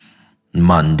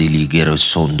Mandili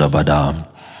Gerosonda Badam.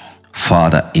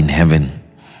 Father in heaven,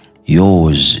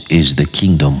 yours is the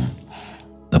kingdom,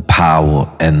 the power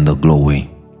and the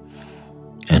glory.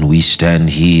 And we stand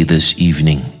here this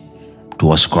evening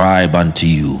to ascribe unto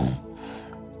you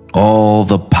all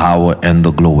the power and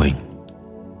the glory,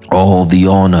 all the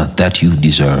honor that you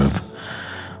deserve.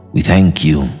 We thank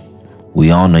you,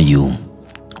 we honor you,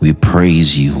 we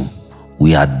praise you,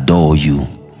 we adore you.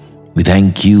 We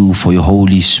thank you for your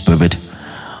Holy Spirit,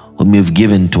 whom you've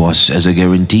given to us as a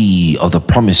guarantee of the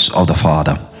promise of the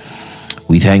Father.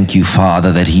 We thank you,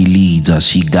 Father, that he leads us,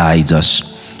 he guides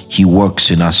us, he works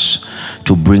in us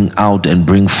to bring out and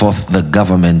bring forth the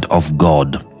government of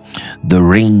God, the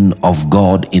reign of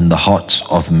God in the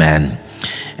hearts of man.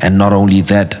 And not only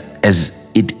that, as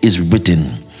it is written,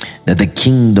 that the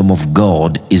kingdom of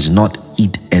God is not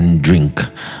eat and drink,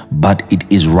 but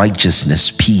it is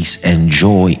righteousness, peace, and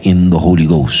joy in the Holy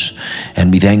Ghost. And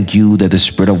we thank you that the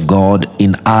Spirit of God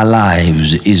in our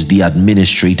lives is the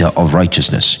administrator of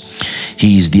righteousness.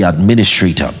 He is the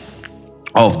administrator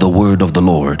of the word of the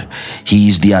Lord. He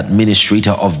is the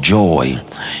administrator of joy.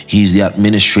 He is the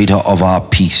administrator of our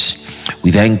peace.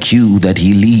 We thank you that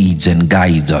he leads and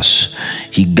guides us.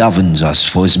 He governs us.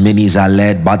 For as many as are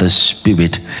led by the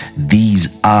Spirit,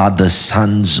 these are the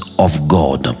sons of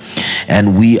God.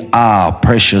 And we are,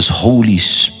 precious Holy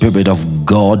Spirit of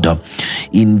God,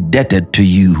 indebted to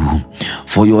you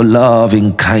for your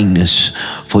loving kindness,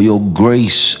 for your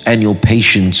grace and your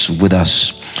patience with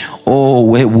us. Oh,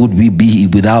 where would we be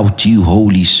without you,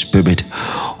 Holy Spirit?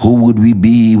 Who would we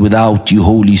be without you,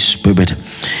 Holy Spirit?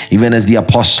 Even as the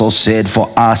apostle said,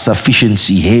 for our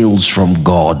sufficiency hails from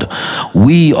God.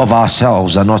 We of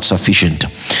ourselves are not sufficient,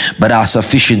 but our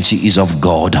sufficiency is of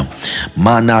God.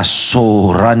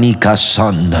 Manaso Ranika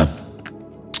Sanda.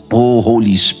 Oh,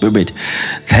 Holy Spirit,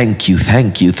 thank you,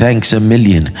 thanks a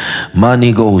million.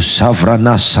 Manigo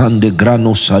Savrana Sande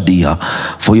Grano Sadia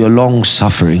for your long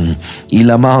suffering.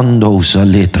 Ilamando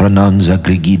Saletrananza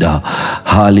Grigida.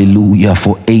 Hallelujah,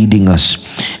 for aiding us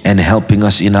and helping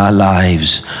us in our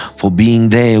lives, for being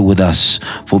there with us,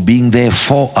 for being there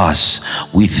for us.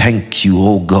 We thank you,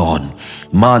 oh God.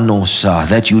 Manosa,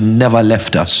 that you never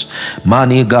left us.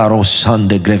 Manigaro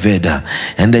Sande Greveda,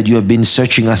 and that you have been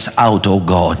searching us out, oh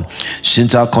God.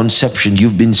 Since our conception,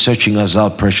 you've been searching us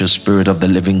out, precious Spirit of the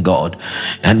living God.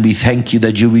 And we thank you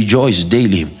that you rejoice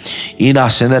daily in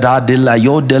us, and that our delight,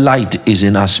 your delight is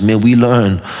in us. May we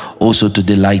learn also to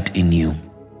delight in you,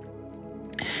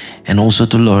 and also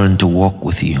to learn to walk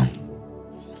with you.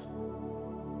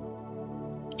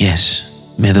 Yes,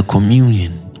 may the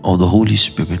communion of the Holy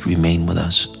Spirit remain with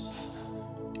us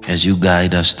as you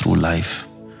guide us through life,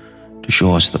 to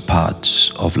show us the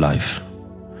paths of life,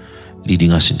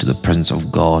 leading us into the presence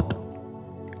of God,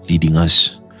 leading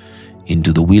us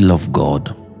into the will of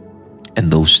God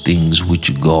and those things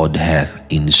which God hath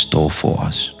in store for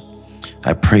us.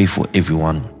 I pray for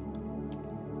everyone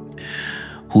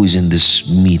who is in this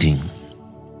meeting.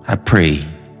 I pray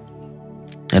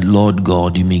that, Lord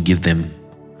God, you may give them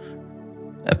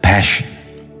a passion,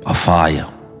 a fire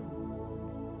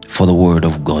for the word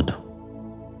of God.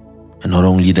 And not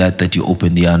only that, that you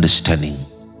open the understanding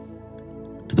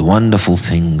to the wonderful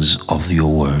things of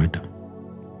your word.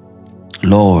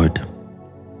 Lord,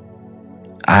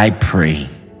 I pray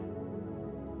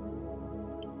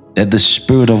that the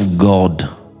Spirit of God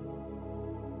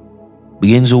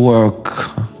begins to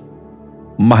work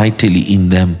mightily in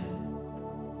them.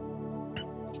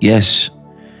 Yes,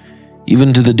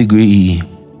 even to the degree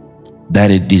that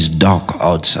it is dark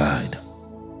outside.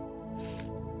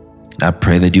 I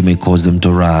pray that you may cause them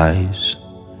to rise.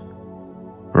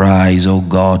 Rise, O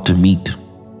God, to meet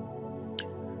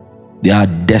their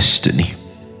destiny,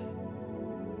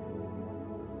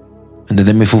 and that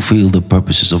they may fulfill the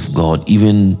purposes of God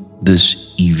even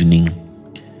this evening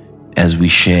as we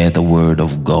share the word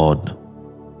of God.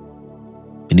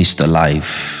 Minister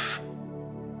life,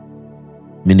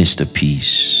 minister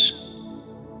peace.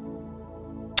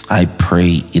 I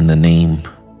pray in the name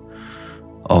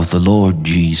of the Lord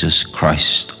Jesus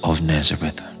Christ of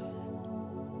Nazareth.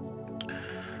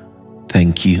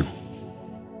 Thank you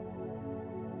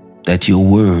that your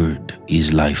word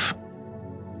is life.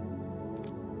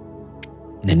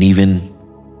 And even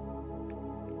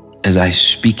as I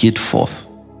speak it forth,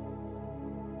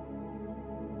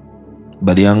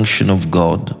 by the unction of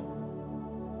God,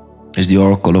 as the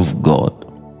oracle of God,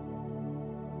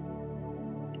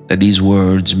 that these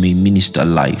words may minister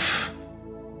life,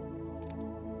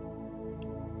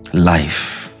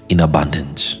 life in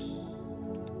abundance.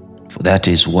 For that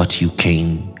is what you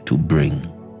came to bring.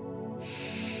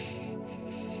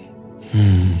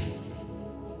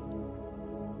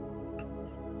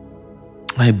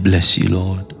 I bless you,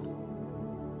 Lord.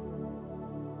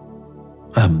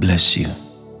 I bless you.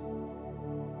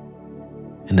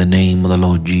 In the name of the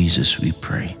Lord Jesus, we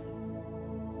pray.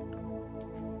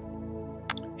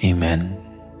 Amen.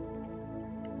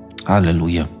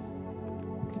 Hallelujah.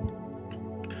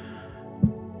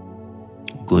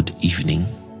 Good evening.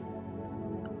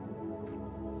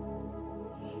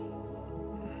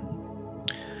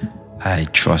 I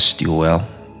trust you well.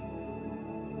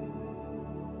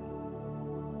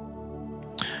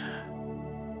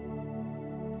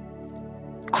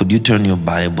 Could you turn your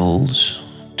Bibles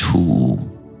to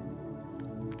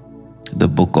the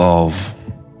book of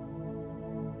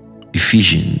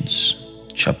Ephesians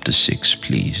chapter 6,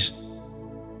 please?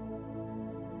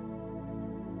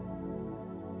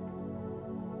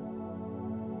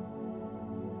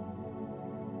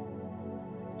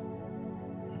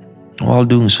 While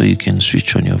doing so, you can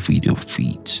switch on your video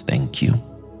feeds. Thank you.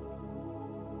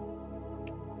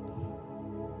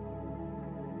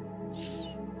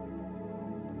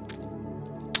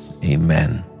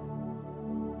 Amen.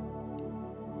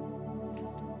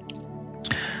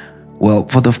 Well,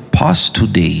 for the past 2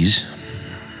 days,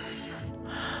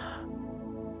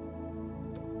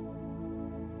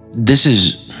 this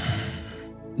is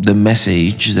the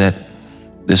message that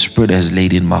the Spirit has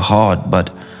laid in my heart,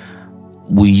 but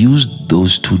we used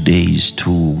those 2 days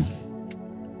to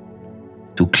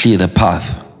clear the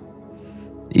path,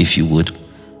 if you would,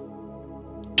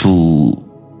 to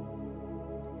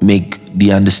make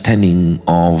the understanding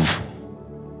of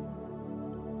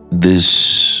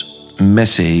this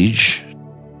message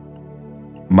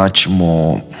much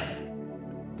more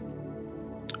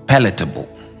palatable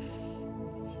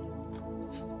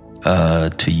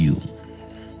to you.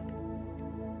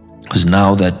 Because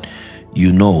now that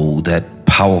you know that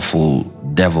powerful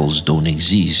devils don't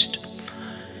exist,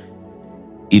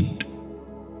 it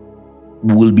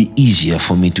will be easier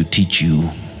for me to teach you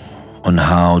on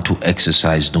how to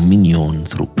exercise dominion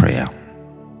through prayer.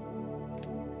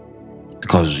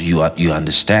 Because you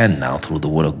understand now through the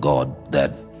Word of God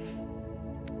that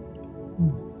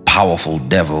powerful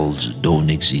devils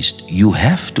don't exist. You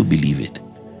have to believe it.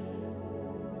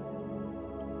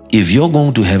 If you're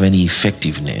going to have any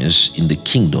effectiveness in the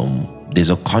kingdom,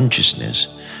 there's a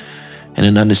consciousness and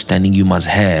an understanding you must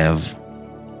have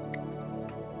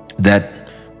that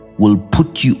will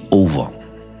put you over.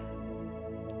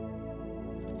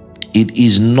 It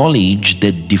is knowledge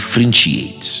that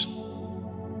differentiates.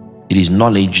 It is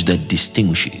knowledge that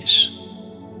distinguishes.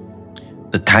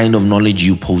 The kind of knowledge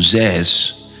you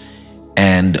possess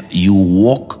and you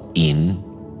walk in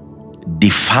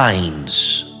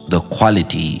defines the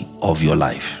quality of your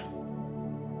life.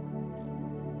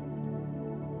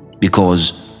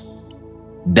 Because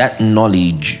that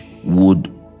knowledge would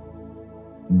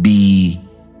be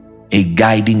a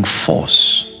guiding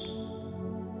force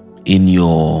in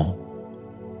your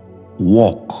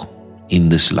walk in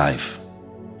this life.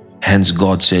 Hence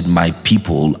God said, my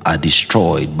people are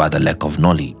destroyed by the lack of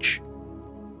knowledge.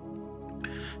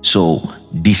 So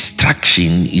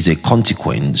distraction is a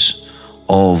consequence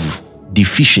of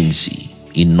deficiency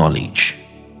in knowledge,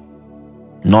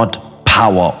 not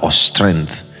power or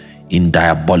strength in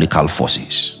diabolical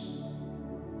forces.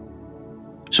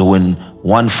 So when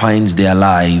one finds their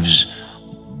lives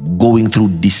going through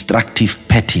destructive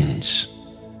patterns,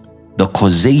 the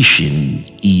causation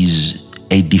is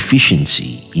a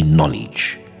deficiency in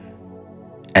knowledge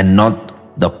and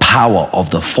not the power of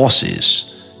the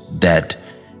forces that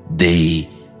they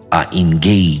are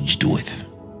engaged with.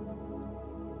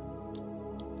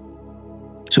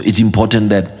 So it's important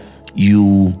that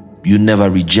you never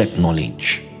reject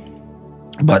knowledge,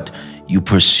 but you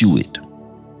pursue it.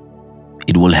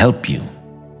 It will help you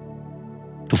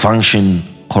to function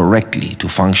correctly, to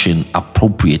function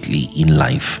appropriately in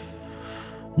life.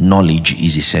 Knowledge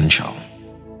is essential.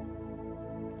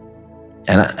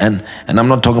 And I'm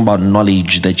not talking about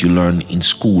knowledge that you learn in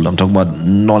school. I'm talking about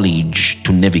knowledge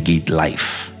to navigate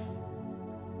life.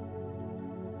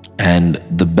 And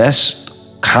the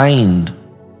best kind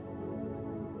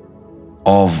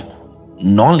of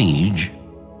knowledge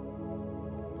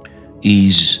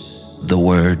is the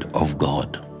Word of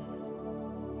God.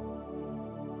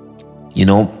 You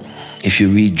know, if you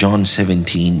read John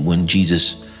 17, when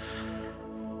Jesus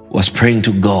was praying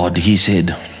to God, he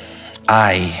said,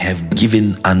 I have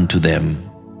given unto them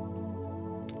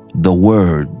the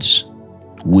words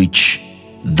which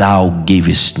thou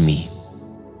gavest me,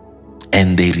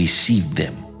 and they received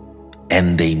them,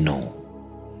 and they know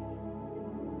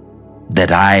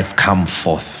that I've come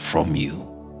forth from you.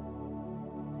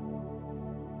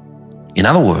 In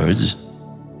other words,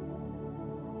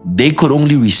 they could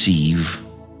only receive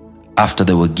after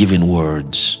they were given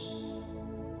words,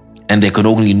 and they could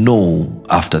only know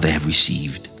after they have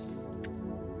received.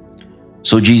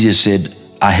 So Jesus said,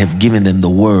 I have given them the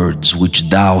words which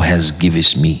thou hast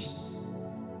givest me.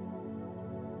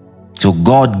 So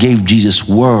God gave Jesus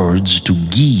words to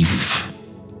give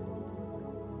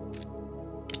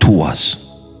to us.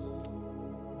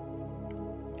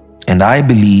 And I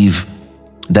believe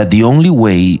that the only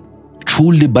way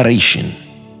true liberation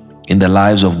in the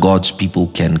lives of God's people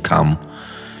can come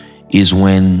is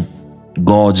when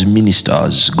God's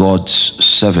ministers, God's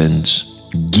servants,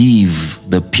 give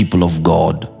the people of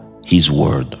God His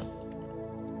word.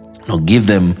 Not give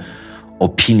them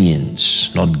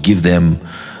opinions, not give them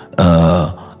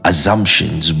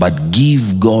assumptions, but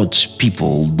give God's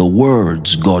people the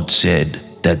words God said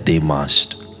that they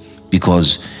must.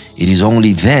 Because it is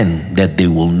only then that they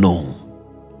will know.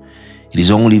 It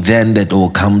is only then that they will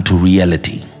come to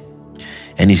reality.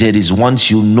 And He said, it's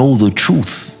once you know the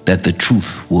truth that the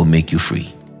truth will make you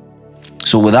free.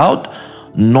 So without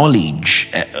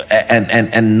knowledge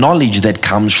and knowledge that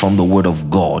comes from the Word of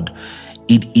God,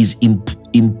 it is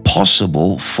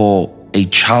impossible for a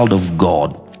child of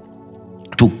God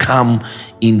to come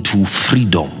into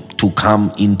freedom, to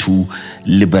come into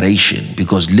liberation,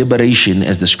 because liberation,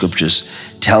 as the scriptures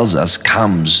tells us,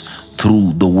 comes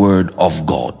through the Word of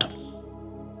God.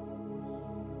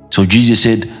 So Jesus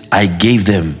said, I gave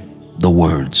them the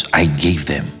words. I gave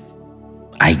them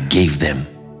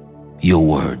your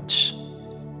words.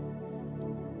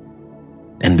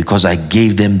 And because I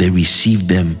gave them, they received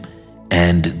them,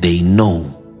 and they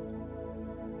know.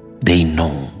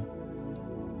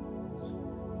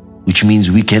 Which means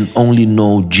we can only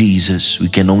know Jesus, we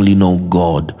can only know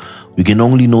God, we can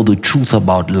only know the truth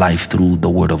about life through the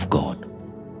Word of God.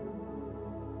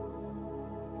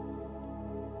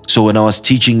 So when I was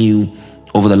teaching you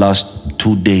over the last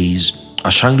 2 days, I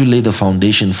was trying to lay the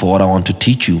foundation for what I want to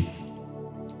teach you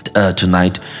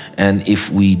tonight. And if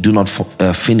we do not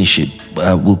finish it,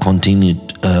 we'll continue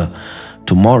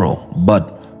tomorrow.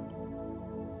 But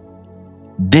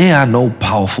there are no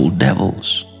powerful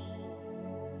devils.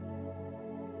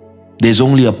 There's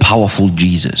only a powerful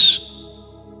Jesus.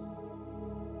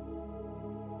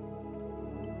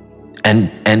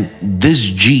 And this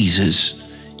Jesus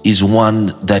is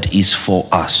one that is for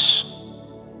us.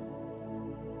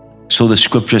 So the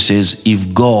scripture says,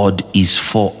 if God is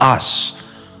for us,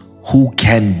 who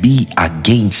can be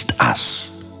against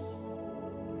us?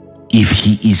 If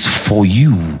He is for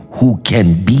you, who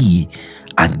can be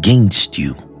against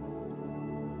you?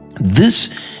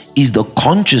 This is the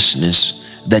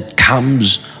consciousness that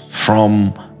comes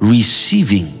from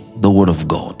receiving the Word of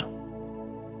God.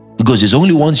 Because it's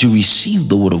only once you receive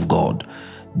the Word of God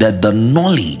that the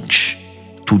knowledge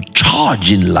to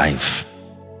charge in life,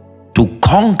 to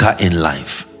conquer in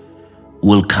life,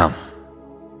 will come.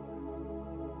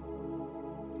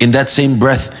 In that same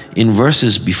breath, in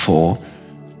verses before,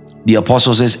 the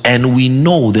apostle says, and we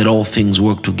know that all things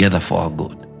work together for our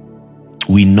good.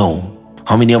 We know.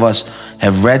 How many of us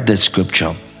have read that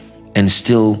scripture and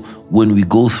still, when we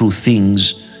go through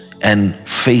things and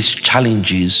face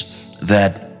challenges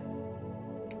that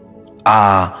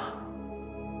are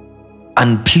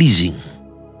unpleasing,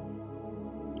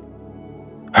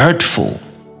 hurtful,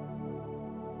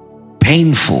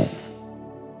 painful,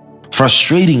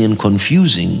 frustrating and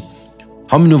confusing,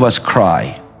 how many of us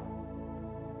cry?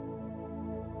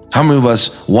 How many of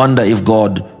us wonder if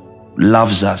God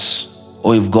loves us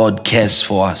or if God cares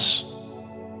for us?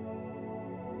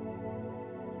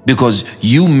 Because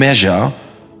you measure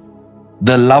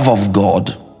the love of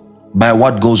God by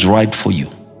what goes right for you.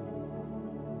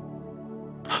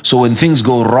 So when things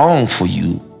go wrong for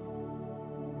you,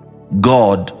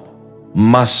 God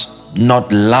must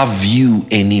not love you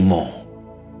anymore,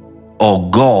 or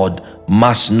God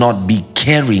must not be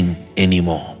caring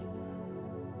anymore.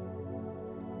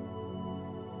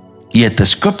 Yet the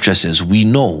scripture says we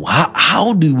know.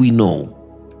 How do we know?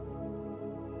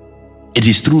 It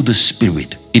is through the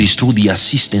Spirit. It is through the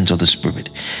assistance of the Spirit.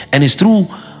 And it's through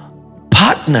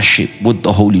partnership with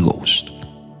the Holy Ghost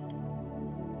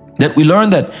that we learn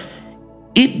that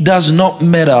it does not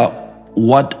matter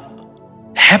what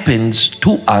happens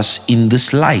to us in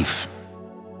this life.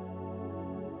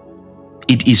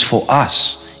 It is for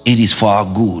us. It is for our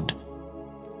good.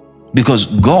 Because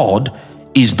God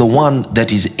is the one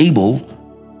that is able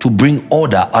to bring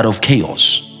order out of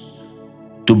chaos,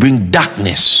 to bring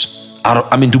darkness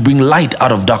to bring light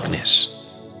out of darkness,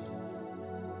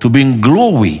 to bring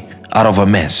glory out of a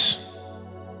mess.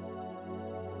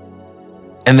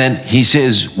 And then he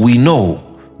says, we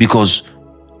know because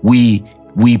we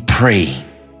pray.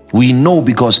 We know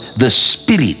because the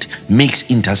Spirit makes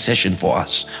intercession for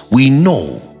us. We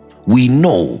know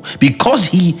because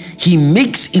he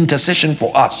makes intercession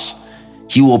for us,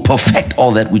 he will perfect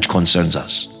all that which concerns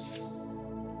us.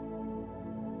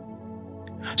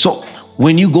 So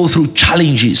when you go through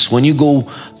challenges, when you go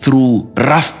through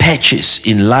rough patches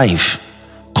in life,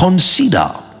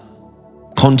 consider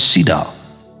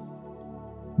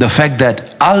the fact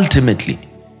that ultimately,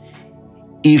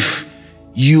 if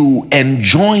you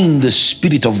enjoin the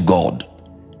Spirit of God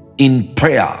in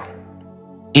prayer,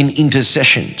 in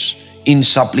intercessions, in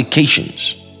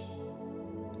supplications,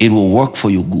 it will work for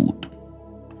your good.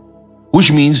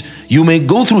 Which means you may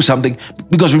go through something,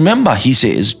 because remember, he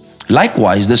says,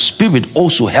 likewise, the Spirit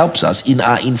also helps us in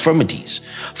our infirmities.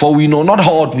 For we know not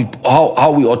how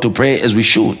we ought to pray as we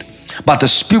should, but the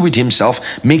Spirit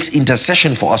himself makes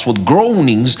intercession for us with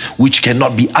groanings which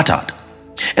cannot be uttered.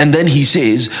 And then he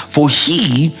says, for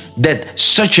he that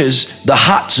searches the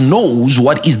hearts knows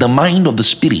what is the mind of the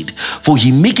Spirit, for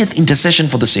he maketh intercession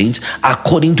for the saints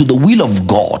according to the will of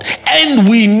God. And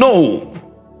we know,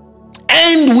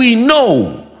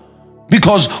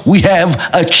 because we have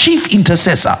a chief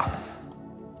intercessor.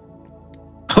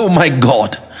 Oh my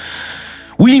God.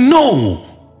 We know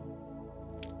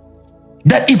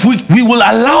that if we will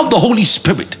allow the Holy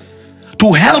Spirit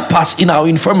to help us in our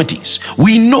infirmities,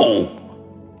 we know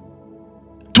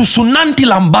to sunanti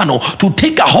lambano, to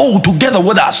take a hold together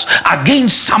with us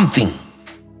against something.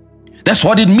 That's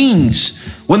what it means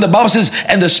when the Bible says,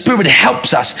 and the Spirit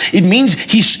helps us. It means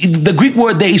the Greek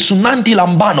word there is sunanti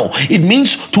lambano. It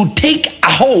means to take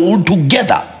a hold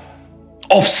together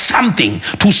of something,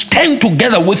 to stand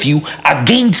together with you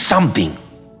against something.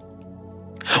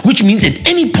 Which means at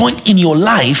any point in your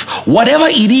life, whatever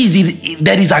it is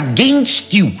that is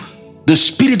against you, the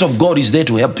Spirit of God is there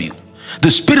to help you. The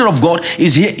Spirit of God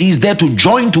is there to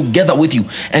join together with you.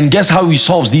 And guess how he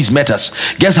solves these matters?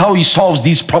 Guess how he solves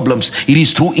these problems? It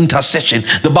is through intercession.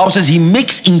 The Bible says he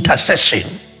makes intercession.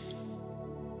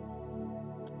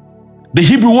 The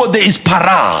Hebrew word there is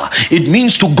para. It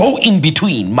means to go in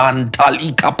between.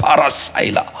 Mantalika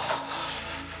parasaila.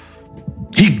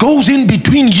 He goes in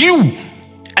between you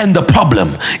and the problem,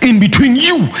 in between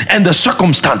you and the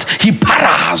circumstance. He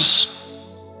paras.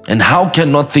 And how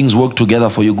cannot things work together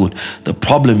for your good? The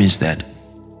problem is that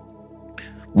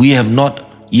we have not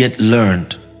yet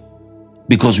learned,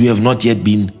 because we have not yet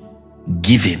been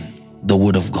given the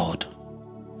word of God.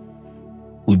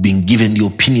 We've been given the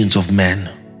opinions of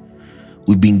man.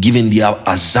 We've been given the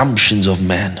assumptions of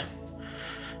man.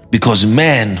 Because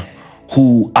men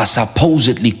who are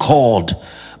supposedly called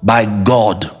by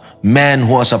God, men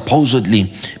who are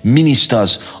supposedly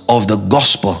ministers of the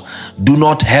gospel, do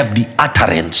not have the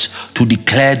utterance to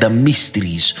declare the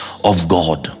mysteries of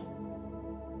God.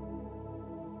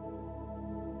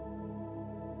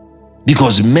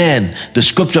 Because men, the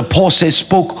scripture, Paul says,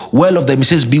 spoke well of them. He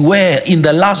says, beware, in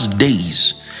the last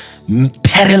days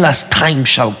perilous times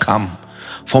shall come.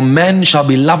 For men shall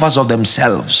be lovers of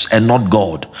themselves and not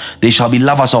God. They shall be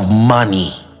lovers of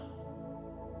money.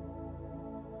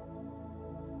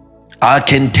 I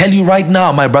can tell you right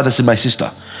now, my brothers and my sister,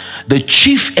 the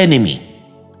chief enemy,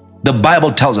 the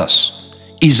Bible tells us,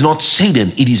 is not Satan,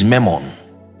 it is Mammon.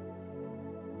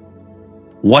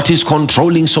 What is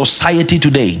controlling society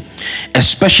today,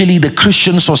 especially the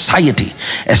Christian society,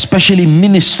 especially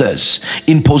ministers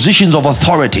in positions of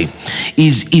authority,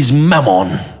 is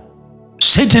Mammon.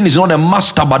 Satan is not a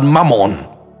master, but Mammon.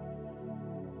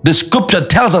 The scripture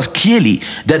tells us clearly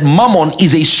that Mammon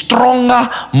is a stronger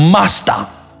master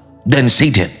than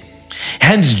Satan.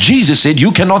 Hence Jesus said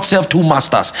you cannot serve two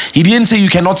masters. He didn't say you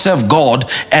cannot serve God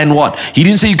and what? He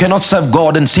didn't say you cannot serve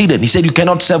God and Satan. He said you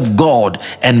cannot serve God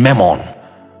and Mammon.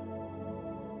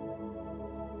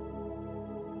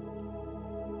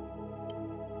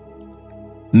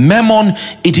 Mammon,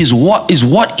 it is what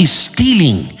is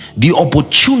stealing the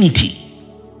opportunity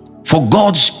for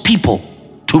God's people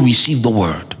to receive the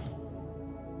word.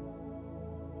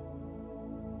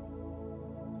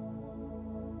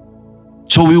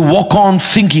 So we walk on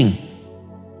thinking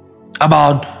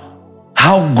about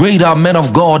how great our man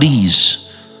of God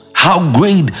is, how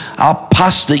great our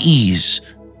pastor is.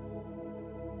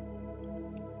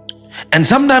 And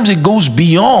sometimes it goes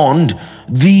beyond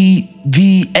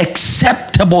the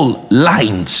acceptable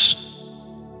lines.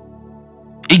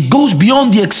 It goes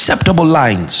beyond the acceptable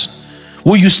lines,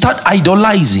 where you start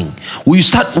idolizing, where you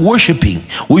start worshiping,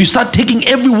 where you start taking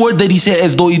every word that he says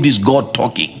as though it is God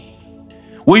talking.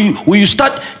 Where you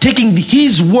start taking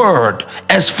his word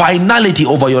as finality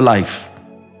over your life.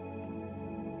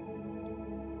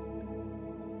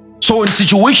 So when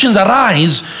situations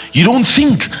arise, you don't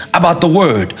think about the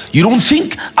word, you don't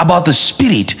think about the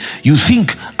spirit, you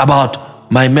think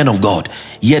about my men of God.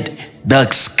 Yet the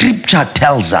scripture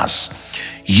tells us,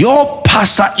 your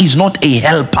pastor is not a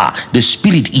helper, the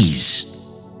spirit is.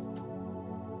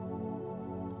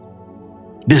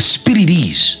 The spirit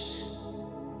is.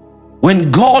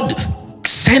 When God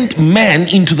sent men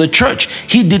into the church,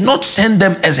 he did not send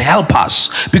them as helpers,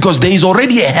 because there is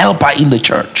already a helper in the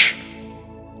church.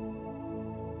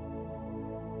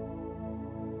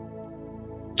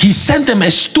 He sent them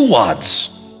as stewards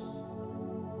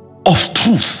of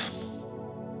truth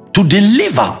to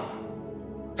deliver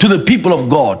to the people of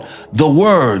God the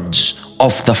words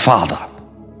of the Father.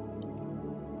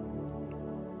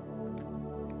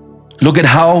 Look at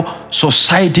how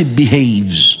society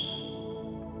behaves.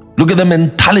 Look at the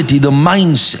mentality, the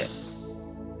mindset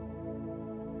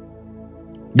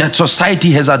that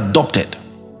society has adopted.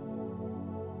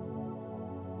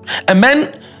 A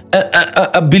man,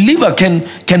 a believer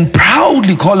can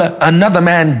proudly call another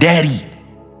man daddy,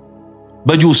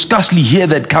 but you scarcely hear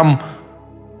that come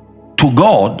to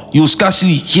God. You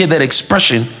scarcely hear that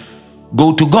expression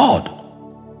go to God.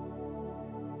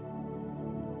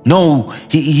 No,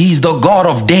 he's the God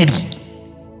of daddy.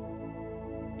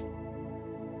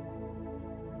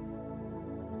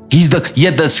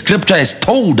 Yet the scripture has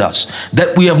told us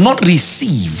that we have not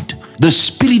received the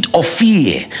spirit of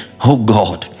fear. Oh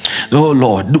God, oh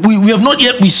Lord, we have not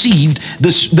yet received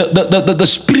the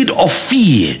spirit of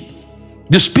fear,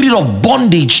 the spirit of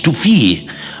bondage to fear,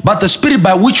 but the spirit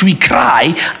by which we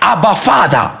cry, Abba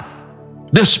Father.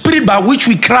 The spirit by which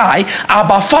we cry,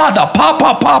 Abba Father,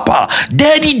 Papa, Papa,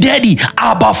 Daddy, Daddy,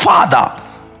 Abba Father.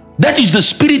 That is the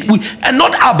spirit, and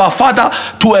not Abba Father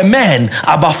to a man,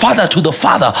 Abba Father to the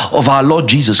Father of our Lord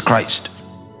Jesus Christ.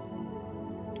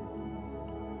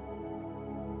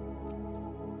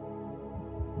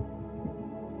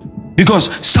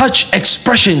 Because such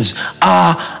expressions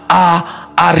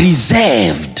are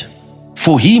reserved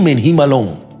for him and him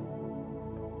alone.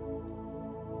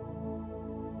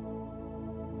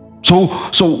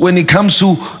 So when it comes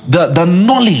to the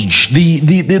knowledge,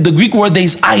 the Greek word there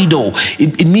is idol.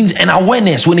 It means an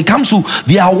awareness. When it comes to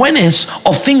the awareness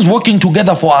of things working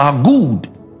together for our good,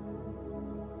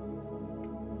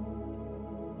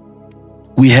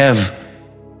 we have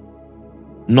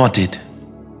not it,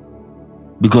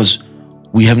 because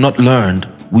we have not learned,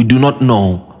 we do not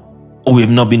know, or we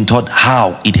have not been taught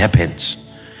how it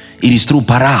happens. It is through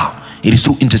para, it is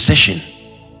through intercession.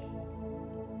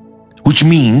 Which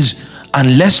means,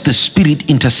 unless the Spirit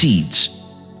intercedes,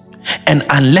 and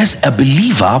unless a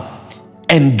believer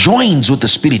enjoins with the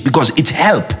Spirit, because it's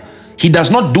help. He does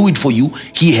not do it for you,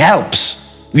 he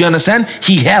helps. You understand?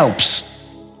 He helps.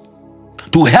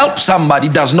 To help somebody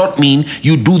does not mean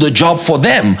you do the job for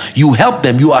them. You help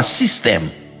them, you assist them.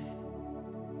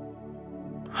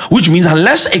 Which means,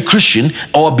 unless a Christian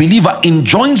or a believer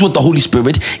enjoins with the Holy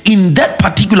Spirit in that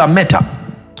particular matter,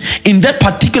 in that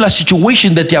particular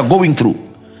situation that they are going through,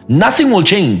 nothing will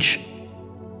change.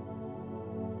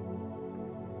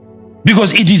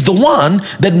 Because it is the one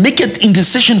that maketh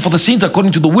intercession for the saints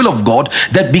according to the will of God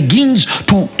that begins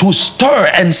to stir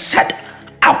and set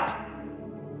up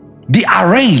the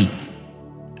array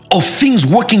of things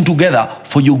working together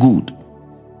for your good.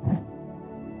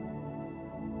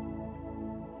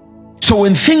 So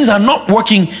when things are not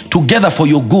working together for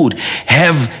your good,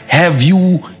 have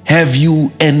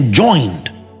you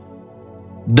enjoined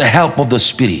the help of the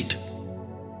Spirit?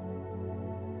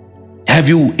 Have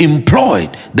you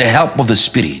employed the help of the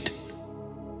Spirit?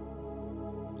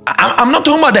 I'm not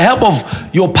talking about the help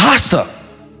of your pastor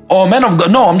or man of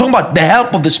God. No, I'm talking about the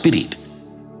help of the Spirit.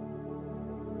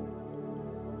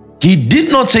 He did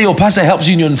not say your pastor helps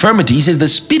you in your infirmity. He says the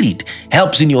Spirit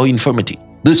helps in your infirmity.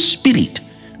 The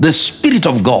Spirit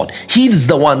of God, he is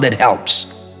the one that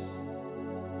helps.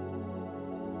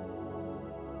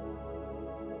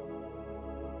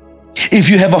 If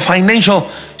you have a financial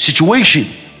situation,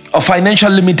 a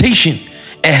financial limitation,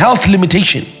 a health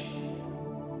limitation,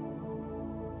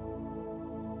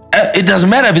 it doesn't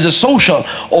matter if it's a social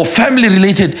or family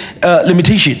related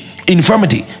limitation,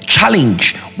 infirmity,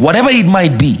 challenge, whatever it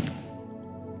might be,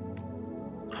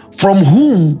 from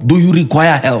whom do you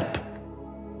require help?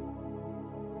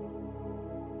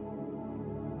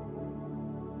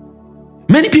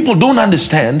 Many people don't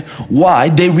understand why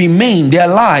they remain, their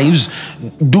lives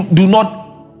do not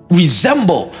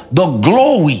resemble the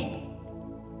glory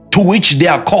to which they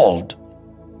are called.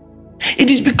 It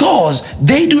is because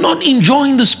they do not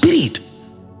enjoy the Spirit.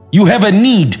 You have a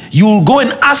need, you will go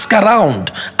and ask around,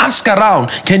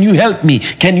 can you help me?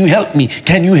 Can you help me?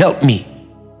 Can you help me?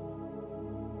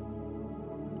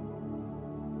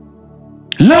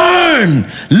 Learn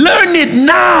it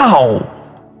now,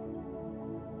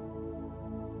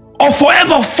 or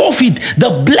forever forfeit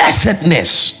the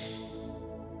blessedness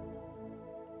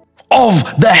of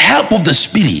the help of the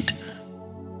Spirit.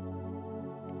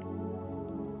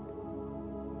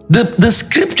 The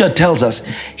scripture tells us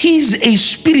he's a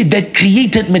spirit that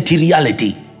created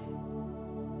materiality,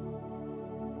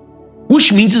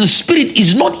 which means the Spirit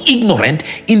is not ignorant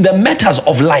in the matters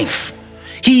of life.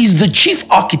 He is the chief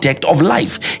architect of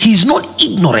life. He is not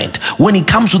ignorant when it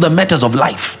comes to the matters of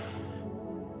life.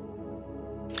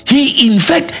 In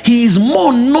fact, he is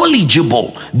more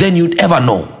knowledgeable than you'd ever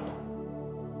know.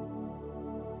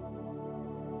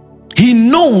 He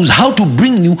knows how to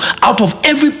bring you out of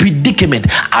every predicament,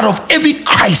 out of every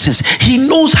crisis. He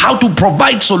knows how to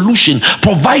provide solution,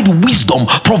 provide wisdom,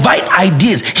 provide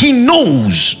ideas. He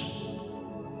knows.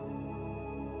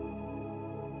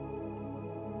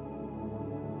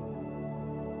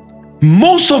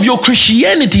 Most of your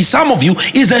Christianity, some of you,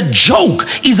 is a joke,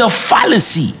 is a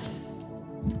fallacy.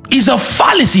 Is a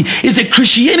fallacy. It's a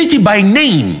Christianity by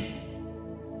name.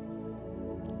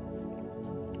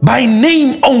 By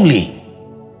name only.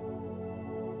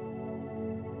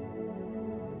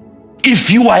 If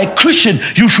you are a Christian,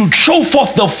 you should show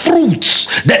forth the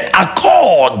fruits that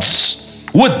accords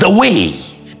with the way.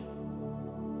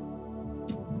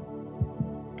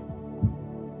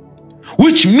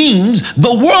 Which means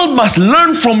the world must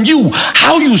learn from you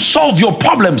how you solve your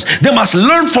problems. They must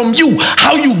learn from you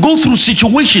how you go through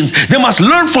situations. They must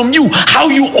learn from you how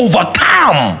you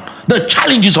overcome the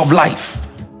challenges of life.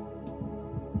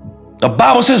 The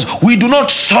Bible says we do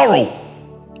not sorrow.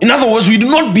 In other words, we do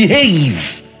not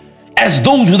behave as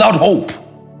those without hope.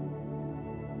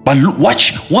 But look,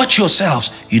 watch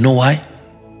yourselves. You know why?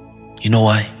 You know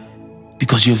why?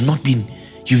 Because you've not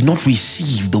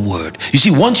received the word. You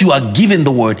see, once you are given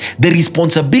the word, the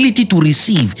responsibility to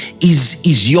receive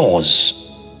is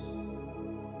yours.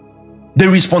 The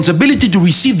responsibility to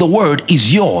receive the word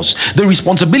is yours. The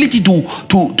responsibility to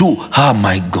oh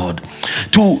my God,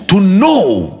 to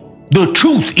know the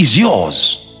truth is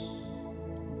yours.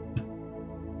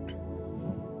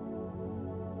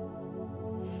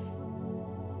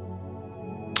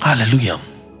 Hallelujah.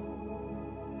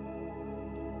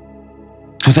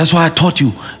 So that's why I taught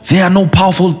you there are no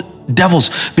powerful devils,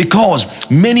 because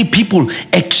many people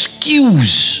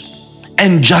excuse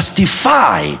and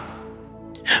justify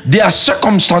their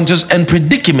circumstances and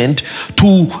predicament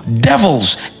to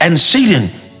devils and Satan.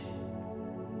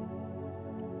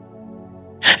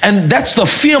 And that's the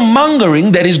fear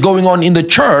mongering that is going on in the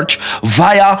church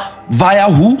via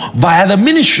who? Via the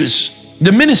ministries,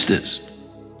 the ministers.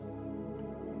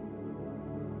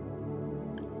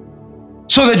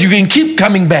 So that you can keep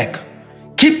coming back,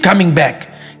 keep coming back,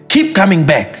 keep coming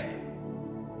back.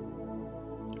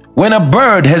 When a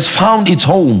bird has found its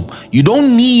home, you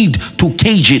don't need to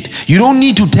cage it. You don't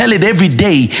need to tell it every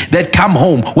day that come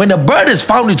home. When a bird has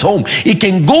found its home, it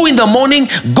can go in the morning,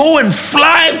 go and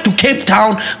fly to Cape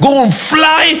Town, go and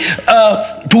fly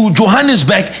to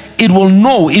Johannesburg. It will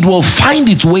know, it will find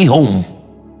its way home.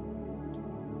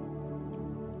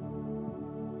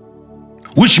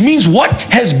 Which means what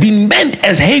has been meant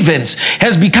as havens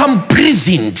has become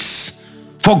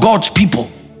prisons for God's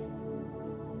people.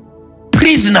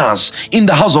 Prisoners in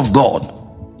the house of God.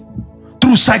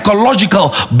 Through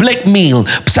psychological blackmail,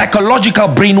 psychological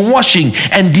brainwashing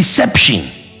and deception.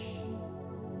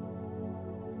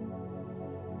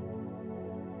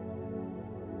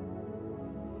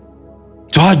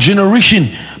 So our generation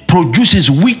produces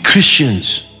weak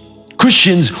Christians.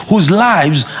 Christians whose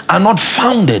lives are not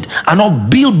founded, are not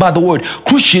built by the word.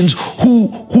 Christians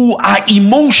who are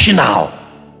emotional,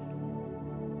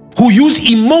 who use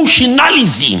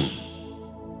emotionalism.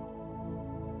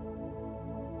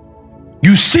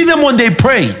 You see them when they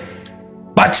pray,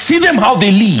 but see them how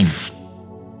they live.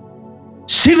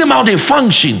 See them how they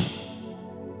function.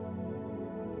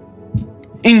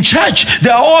 In church,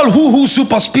 they are all who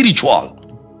super spiritual.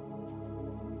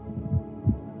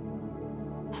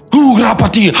 Who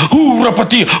rapati, who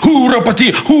rapati, who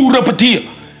rapati, who rapati.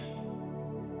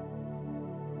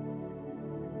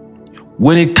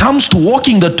 When it comes to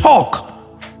walking the talk,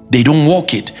 they don't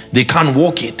walk it. They can't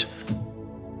walk it.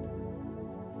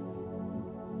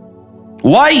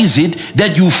 Why is it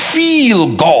that you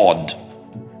feel God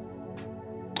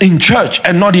in church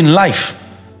and not in life?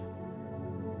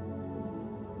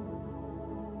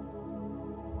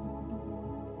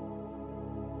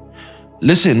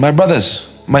 Listen, my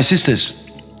brothers, my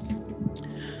sisters,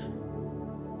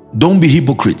 don't be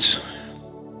hypocrites.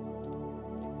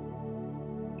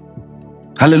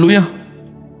 Hallelujah.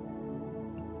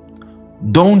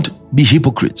 Don't be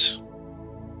hypocrites.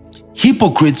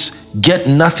 hypocrites get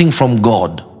nothing from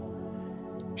God.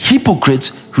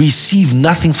 Hypocrites receive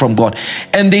nothing from God.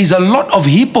 And there's a lot of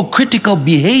hypocritical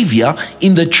behavior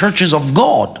in the churches of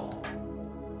God.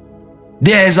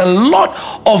 There is a lot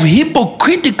of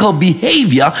hypocritical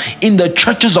behavior in the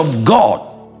churches of God.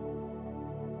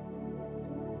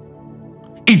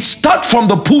 It starts from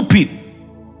the pulpit,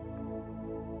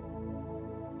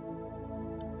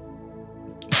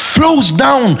 flows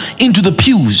down into the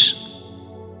pews.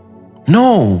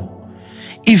 No.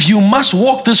 If you must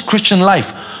walk this Christian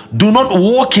life, do not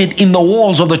walk it in the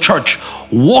walls of the church.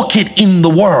 Walk it in the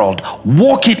world.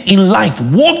 Walk it in life.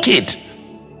 Walk it.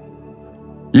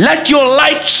 Let your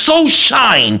light so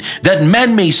shine that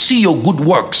men may see your good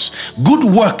works. Good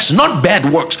works, not bad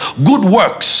works. Good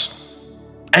works.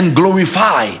 And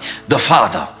glorify the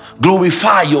Father.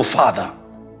 Glorify your Father.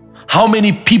 How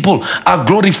many people are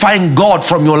glorifying God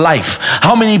from your life?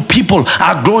 How many people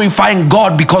are glorifying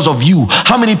God because of you?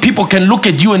 How many people can look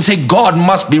at you and say, God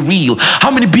must be real? How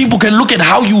many people can look at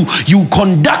how you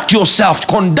conduct yourself,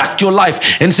 conduct your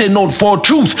life, and say, no, for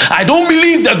truth, I don't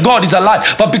believe that God is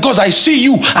alive, but because I see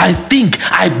you,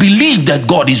 I believe that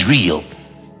God is real.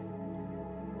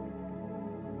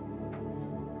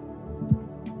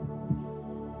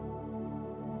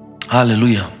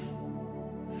 Hallelujah.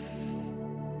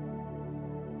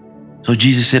 So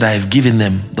Jesus said, I have given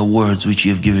them the words which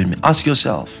you have given me. Ask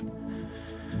yourself,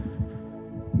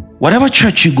 whatever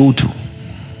church you go to,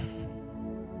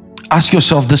 ask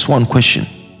yourself this one question.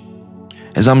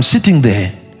 As I'm sitting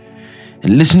there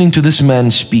and listening to this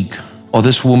man speak or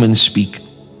this woman speak,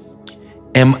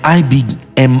 am I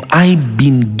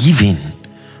being given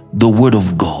the word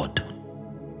of God?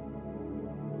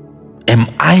 Am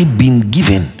I being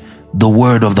given the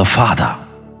word of the Father?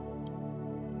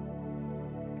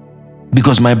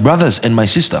 Because my brothers and my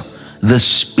sister, the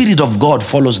Spirit of God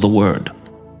follows the word.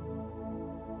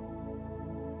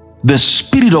 The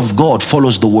Spirit of God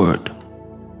follows the word.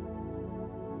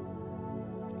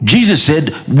 Jesus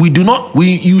said,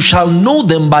 you shall know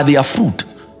them by their fruit.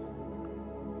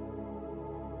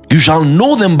 You shall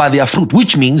know them by their fruit,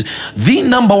 which means the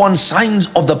number one signs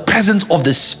of the presence of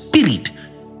the Spirit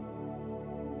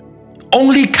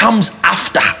only comes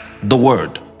after the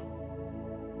word.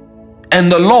 And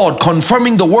the Lord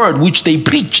confirming the word which they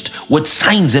preached with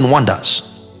signs and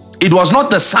wonders. It was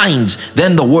not the signs,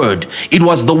 then the word. It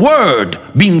was the word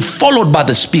being followed by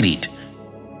the Spirit.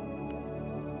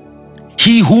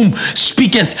 He whom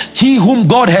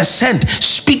God has sent,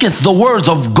 speaketh the words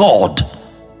of God.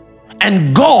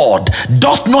 And God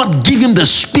doth not give him the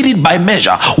Spirit by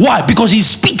measure. Why? Because he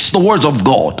speaks the words of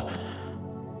God.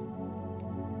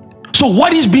 So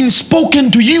what is being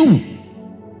spoken to you?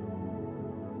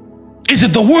 Is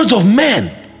it the words of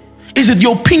man? Is it the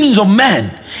opinions of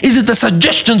man? Is it the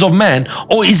suggestions of man?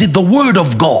 Or is it the word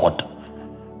of God?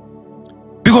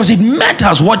 Because it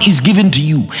matters what is given to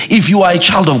you if you are a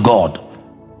child of God.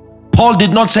 Paul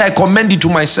did not say, I commend you to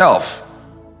myself.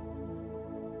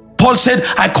 Paul said,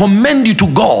 I commend you to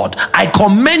God. I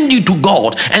commend you to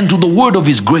God and to the word of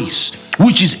his grace,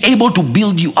 which is able to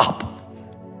build you up.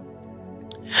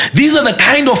 These are the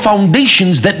kind of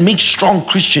foundations that make strong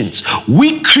Christians.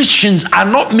 Weak Christians are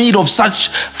not made of such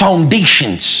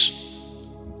foundations.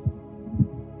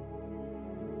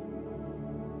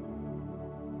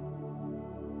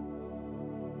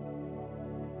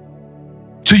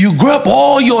 So you grew up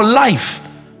all your life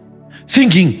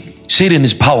thinking Satan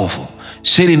is powerful,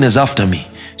 Satan is after me,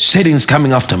 Satan is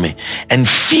coming after me, and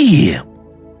fear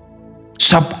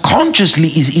subconsciously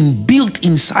is inbuilt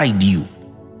inside you.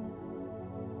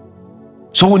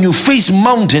 So when you face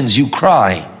mountains, you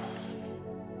cry.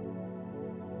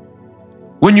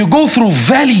 When you go through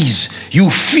valleys, you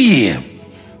fear.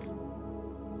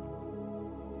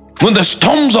 When the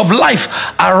storms of life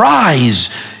arise,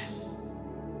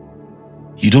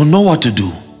 you don't know what to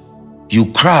do.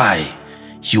 You cry,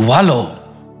 you wallow.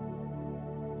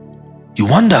 You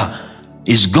wonder,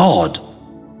 is God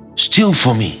still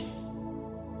for me?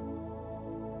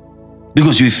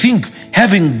 Because you think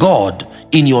having God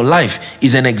in your life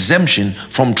is an exemption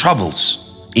from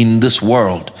troubles. In this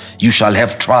world, you shall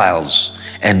have trials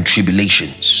and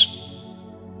tribulations.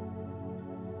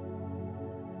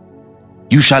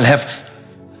 You shall have.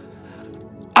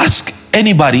 Ask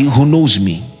anybody who knows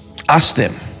me, ask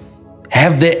them,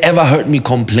 have they ever heard me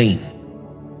complain?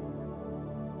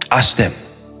 Ask them.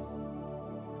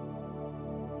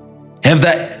 Have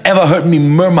they ever heard me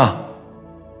murmur?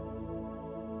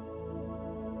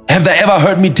 Have they ever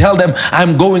heard me tell them,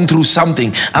 I'm going through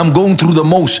something, I'm going through the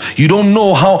most, you don't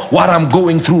know what I'm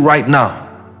going through right now?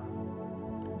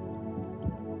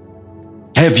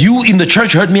 Have you in the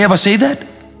church heard me ever say that?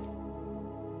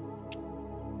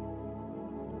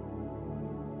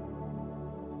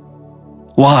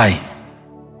 Why?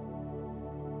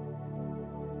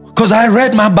 Because I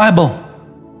read my Bible.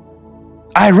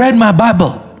 I read my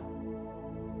Bible.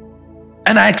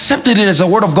 And I accepted it as a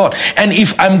word of God. And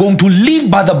if I'm going to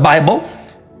live by the Bible,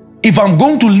 if I'm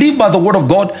going to live by the word of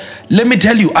God, let me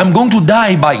tell you, I'm going to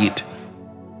die by it.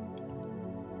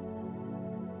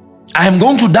 I am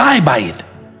going to die by it.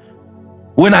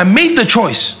 When I made the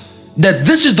choice that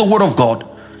this is the word of God,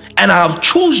 and I'll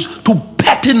choose to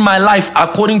pattern my life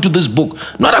according to this book,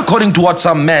 not according to what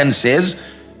some man says.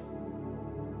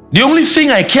 The only thing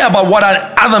I care about what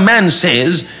other man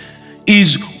says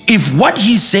is if what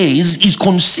he says is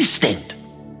consistent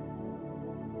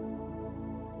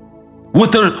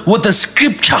with the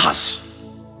scriptures.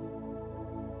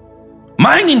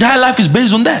 My entire life is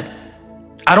based on that.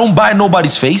 I don't buy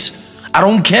nobody's face. I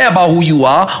don't care about who you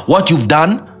are, what you've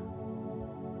done.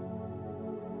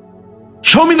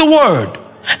 Show me the word.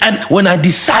 And when I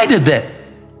decided that,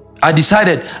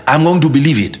 I'm going to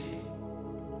believe it.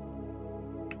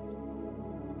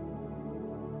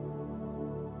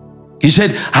 He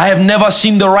said, I have never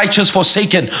seen the righteous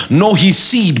forsaken, nor his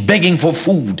seed begging for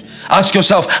food. Ask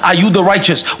yourself, are you the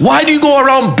righteous? Why do you go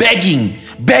around begging?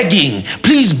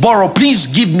 Please borrow, please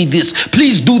give me this,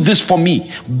 please do this for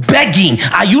me. Begging.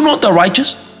 Are you not the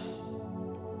righteous?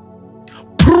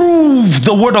 Prove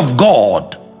the word of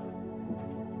God.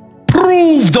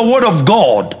 Prove the word of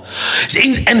God.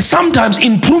 And sometimes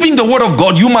in proving the word of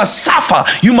God, you must suffer.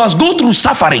 You must go through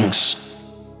sufferings.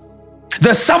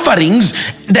 The sufferings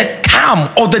that come,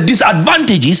 or the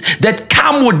disadvantages that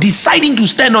come with deciding to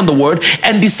stand on the word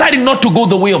and deciding not to go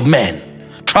the way of man.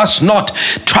 Trust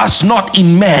not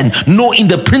in man, nor in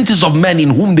the princes of men in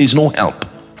whom there is no help.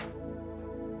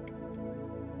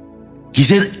 He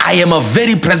said, I am a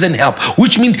very present help,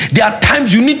 which means there are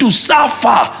times you need to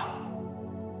suffer.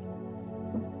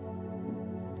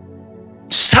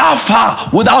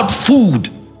 Suffer without food.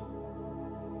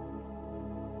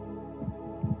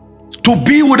 To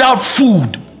be without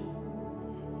food.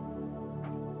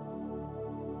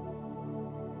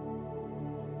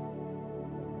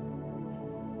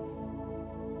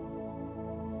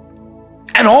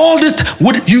 And all this,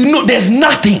 there's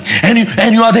nothing.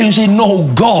 And you are there, you say,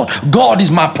 no, God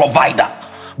is my provider.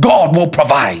 God will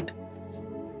provide.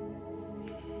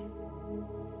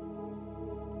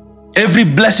 Every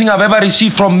blessing I've ever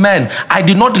received from man, I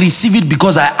did not receive it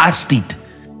because I asked it.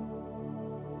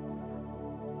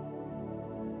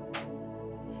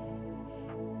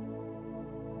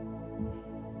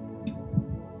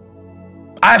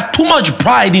 I have too much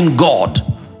pride in God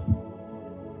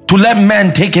to let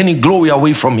man take any glory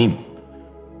away from him.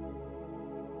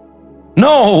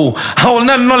 No, I will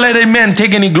not let a man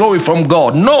take any glory from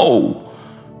God. No.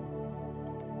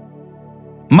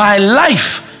 My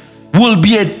life will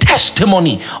be a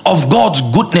testimony of God's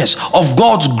goodness, of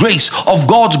God's grace, of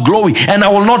God's glory, and I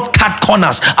will not cut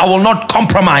corners. I will not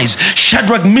compromise.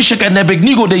 Shadrach, Meshach, and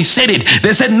Abednego, they said it.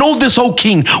 They said, know this, O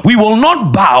king, we will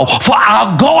not bow, for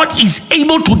our God is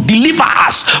able to deliver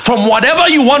us from whatever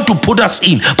you want to put us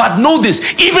in. But know this,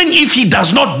 even if he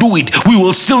does not do it, we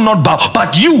will still not bow.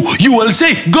 But you will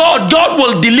say, God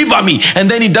will deliver me.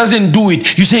 And then he doesn't do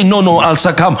it. You say, no, I'll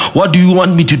succumb. What do you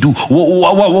want me to do?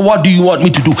 What do you want me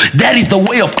to do? That is the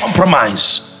way of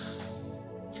compromise.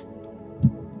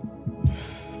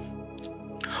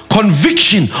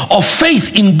 Conviction of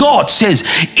faith in God says,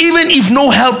 even if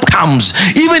no help comes,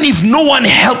 even if no one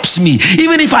helps me,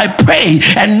 even if I pray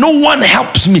and no one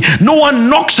helps me, no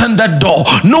one knocks on that door,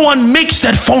 no one makes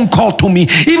that phone call to me,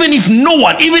 even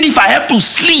if I have to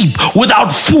sleep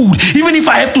without food, even if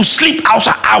I have to sleep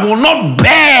outside, I will not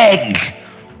beg.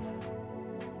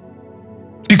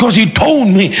 Because he told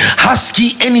me, ask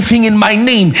ye anything in my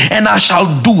name and I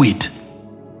shall do it.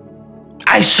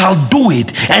 I shall do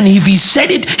it. And if he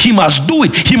said it, he must do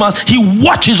it. He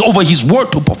watches over his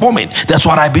word to perform it. That's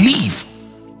what I believe.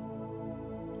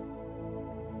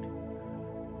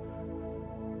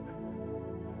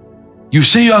 You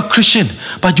say you are a Christian,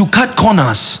 but you cut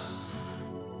corners.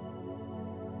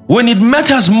 When it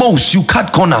matters most, you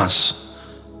cut corners.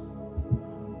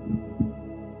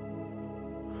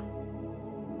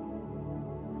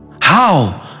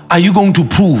 How are you going to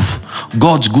prove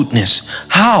God's goodness?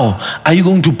 How are you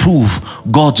going to prove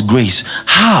God's grace?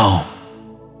 How?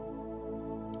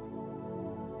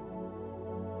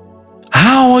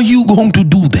 How are you going to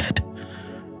do that?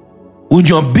 When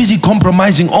you're busy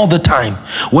compromising all the time,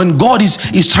 when God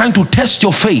is trying to test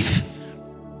your faith,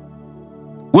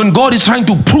 when God is trying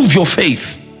to prove your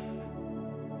faith,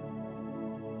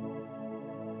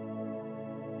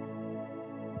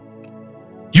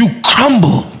 you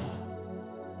crumble.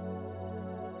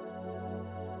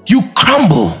 You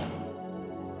crumble.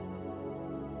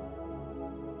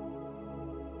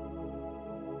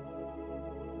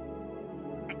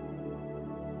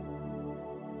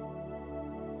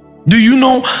 Do you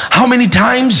know how many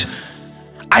times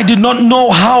I did not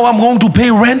know how I'm going to pay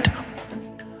rent?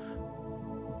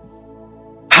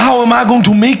 How am I going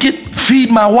to make it?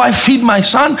 Feed my wife, feed my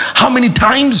son? How many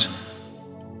times?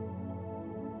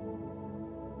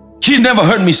 She's never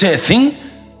heard me say a thing.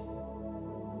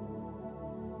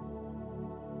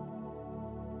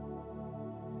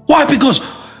 Why? Because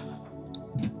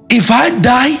if I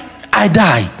die, I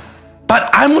die. But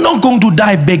I'm not going to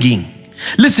die begging.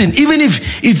 Listen, even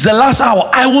if it's the last hour,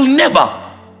 I will never.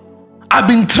 I've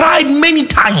been tried many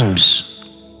times.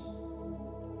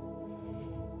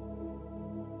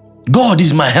 God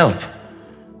is my help.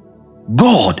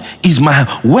 God is my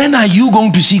help. When are you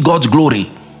going to see God's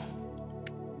glory?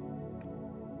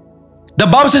 The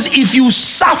Bible says if you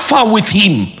suffer with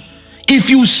him,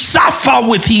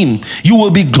 you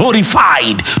will be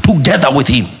glorified together with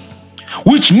him.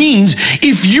 Which means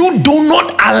if you do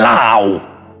not allow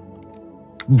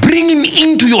bringing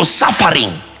into your suffering,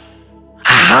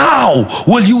 how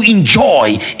will you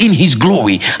enjoy in his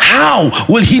glory? How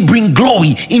will he bring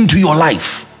glory into your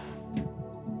life?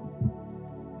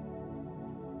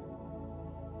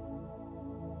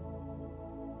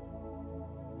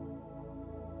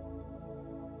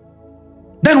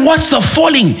 Then what's the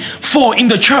falling for in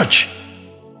the church?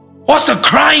 What's the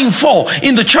crying for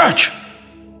in the church?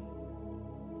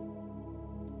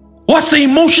 What's the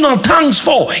emotional tongues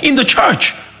for in the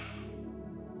church?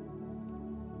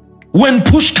 When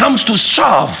push comes to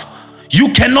shove,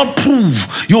 you cannot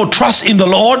prove your trust in the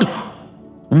Lord.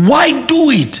 Why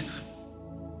do it?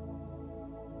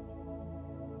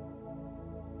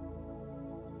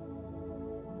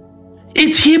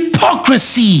 It's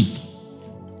hypocrisy.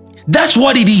 That's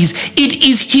what it is. It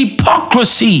is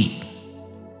hypocrisy.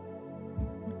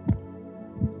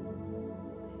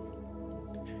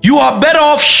 You are better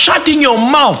off shutting your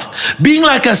mouth, being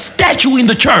like a statue in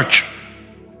the church.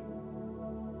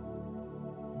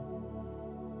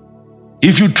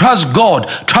 If you trust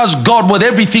God with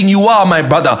everything you are, my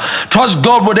brother. Trust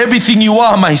God with everything you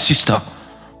are, my sister.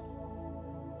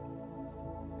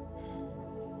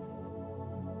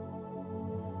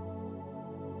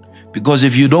 Because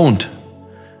if you don't,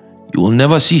 you will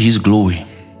never see his glory.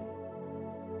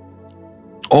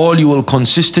 All you will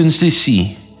consistently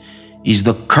see is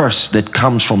the curse that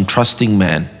comes from trusting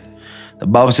man. The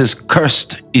Bible says,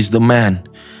 cursed is the man.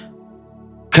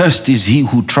 Cursed is he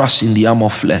who trusts in the arm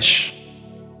of flesh.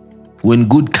 When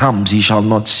good comes, he shall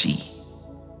not see.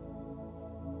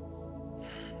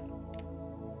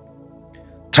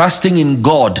 Trusting in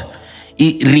God,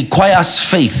 it requires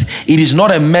faith. It is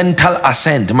not a mental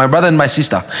assent, my brother and my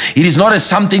sister. It is not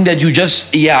something that you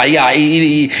just,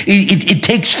 it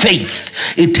takes faith.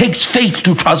 It takes faith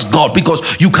to trust God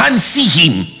because you can't see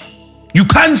him. You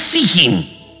can't see him.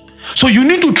 So you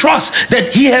need to trust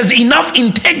that he has enough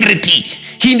integrity.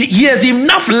 He has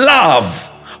enough love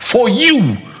for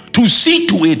you to see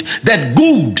to it that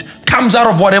good comes out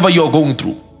of whatever you're going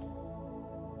through.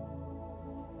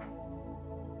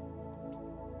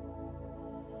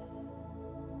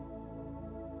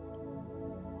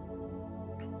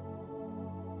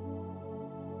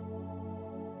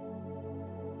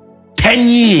 Ten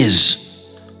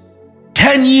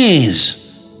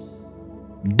years,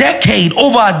 decade,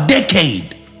 over a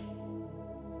decade,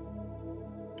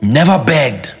 never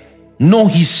begged, nor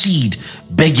his seed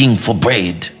begging for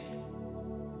bread.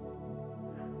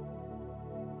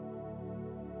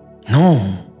 No.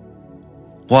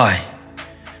 Why?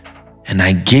 And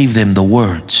I gave them the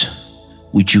words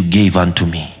which you gave unto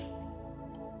me.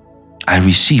 I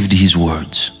received his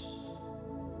words.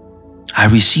 I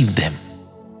received them.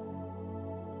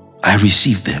 I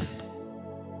received them.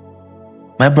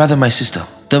 My brother, my sister,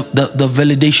 the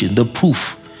validation, the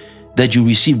proof that you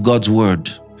receive God's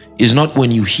word is not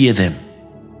when you hear them.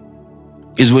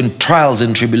 Is when trials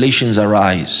and tribulations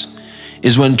arise.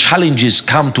 Is when challenges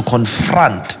come to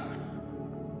confront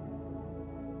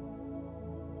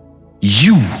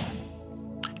you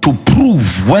to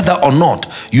prove whether or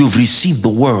not you've received the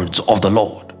words of the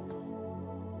Lord.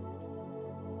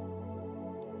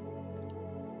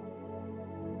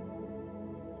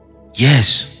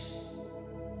 Yes.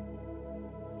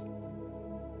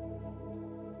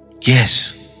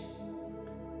 Yes.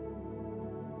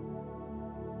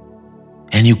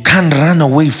 And you can't run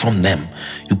away from them.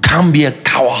 You can't be a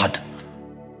coward.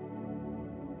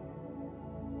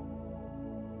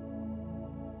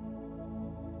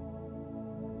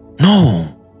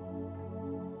 No.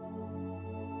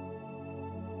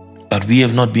 But we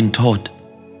have not been taught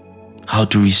how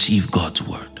to receive God's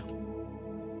word.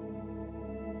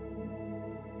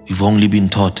 We've only been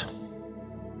taught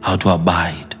how to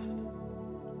abide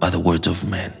by the words of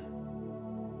men.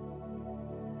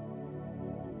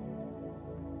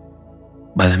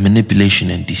 by the manipulation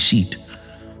and deceit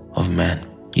of man.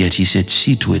 Yet he said,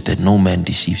 see to it that no man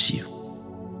deceives you.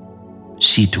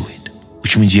 See to it.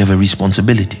 Which means you have a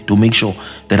responsibility to make sure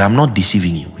that I'm not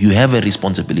deceiving you. You have a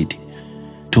responsibility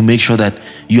to make sure that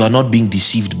you are not being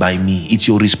deceived by me. It's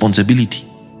your responsibility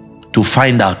to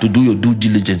find out, to do your due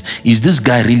diligence. Is this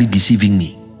guy really deceiving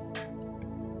me?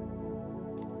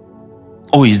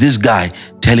 Or is this guy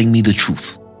telling me the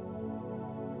truth?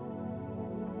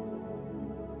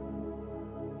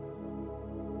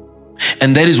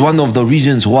 And that is one of the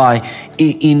reasons why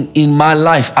in my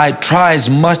life I try as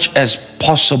much as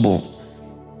possible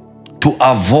to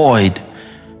avoid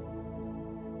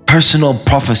personal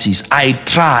prophecies. I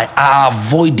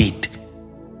avoid it.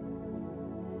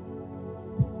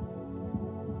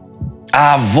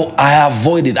 I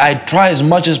avoid it. I try as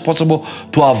much as possible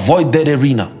to avoid that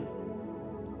arena.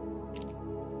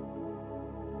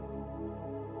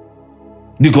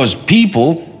 Because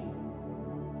people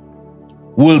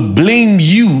will blame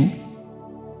you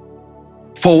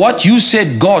for what you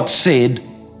said God said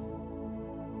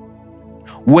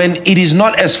when it is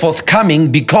not as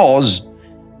forthcoming, because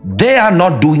they are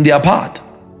not doing their part.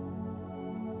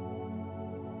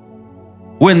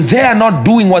 When they are not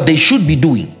doing what they should be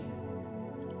doing.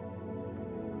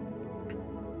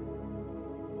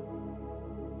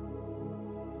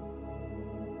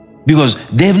 Because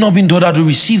they have not been taught how to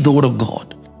receive the word of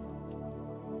God.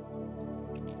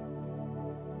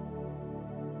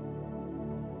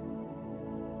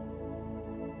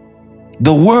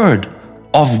 The word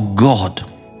of God.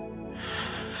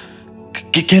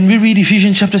 Can we read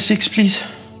Ephesians chapter 6, please?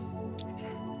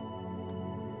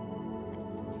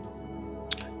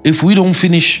 If we don't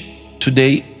finish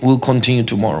today, we'll continue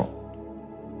tomorrow.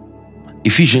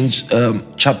 Ephesians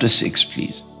chapter 6,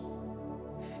 please.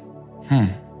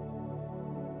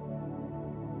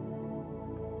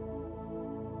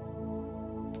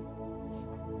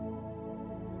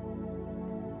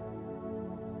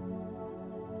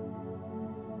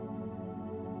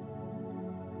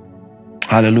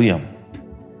 Hallelujah.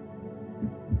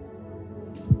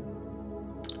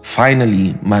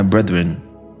 Finally, my brethren,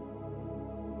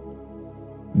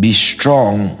 be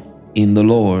strong in the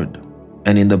Lord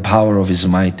and in the power of his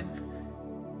might.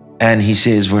 And he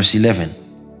says, verse 11,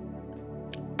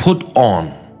 put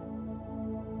on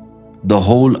the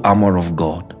whole armor of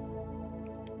God.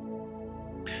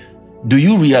 Do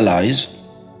you realize,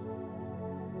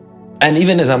 and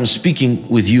even as I'm speaking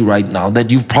with you right now,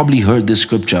 that you've probably heard this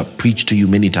scripture preached to you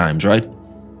many times, right?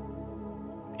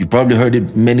 You probably heard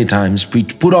it many times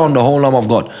preached, put on the whole armor of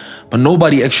God. But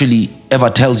nobody actually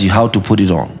ever tells you how to put it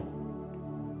on.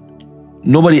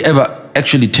 Nobody ever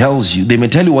actually tells you. They may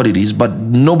tell you what it is, but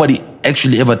nobody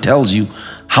actually ever tells you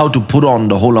how to put on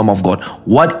the whole armor of God.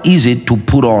 What is it to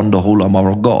put on the whole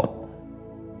armor of God?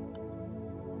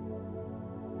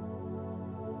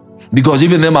 Because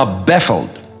even them are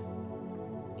baffled.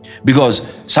 Because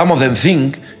some of them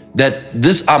think that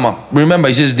this armor, remember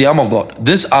he says the armor of God,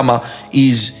 this armor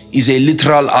is a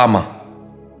literal armor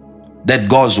that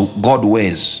God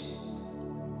wears.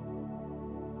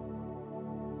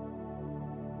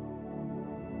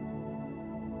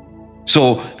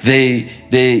 So they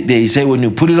say when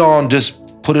you put it on,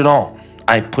 just put it on.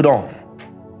 I put on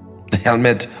the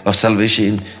helmet of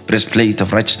salvation, breastplate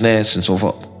of righteousness, and so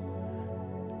forth.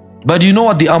 But you know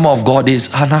what the armor of God is?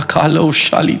 Anakalo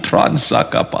shali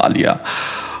transakapalia.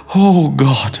 Oh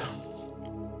God.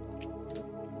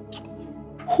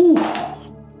 Whew.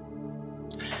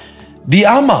 The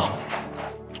armor,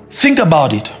 think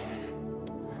about it.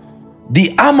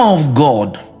 The armor of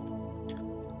God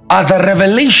are the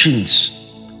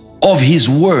revelations of his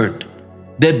word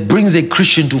that brings a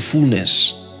Christian to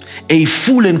fullness, a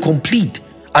full and complete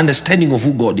understanding of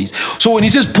who God is. So when he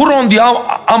says put on the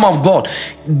armor of God,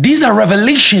 these are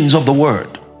revelations of the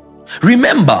word.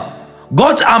 Remember,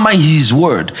 God's armor is his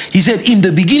word. He said in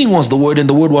the beginning was the word, and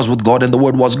the word was with God, and the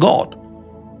word was God.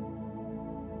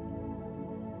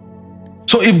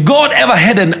 So if God ever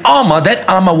had an armor, that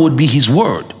armor would be his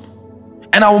word.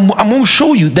 And I'm going to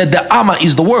show you that the armor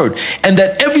is the word, and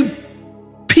that every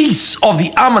piece of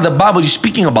the armor the Bible is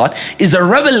speaking about is a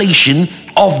revelation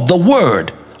of the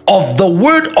word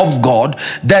of God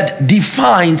that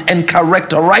defines and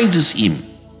characterizes him.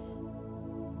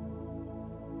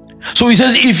 So he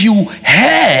says, if you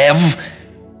have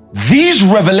these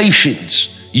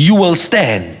revelations, you will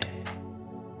stand.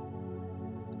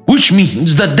 Which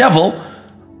means the devil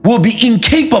will be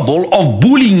incapable of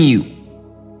bullying you.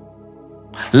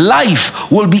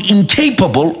 Life will be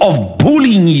incapable of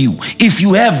bullying you if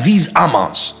you have these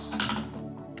armors.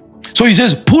 So he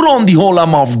says, put on the whole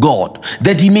armor of God,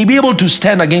 that he may be able to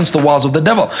stand against the wiles of the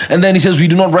devil. And then he says, we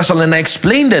do not wrestle. And I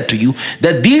explained that to you,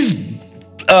 that these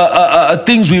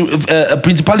things,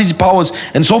 principalities, powers,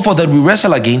 and so forth that we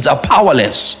wrestle against are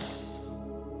powerless.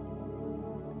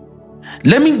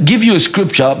 Let me give you a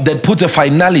scripture that puts a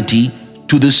finality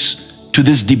to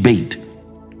this debate.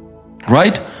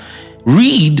 Right?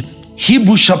 Read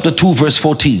Hebrews chapter 2 verse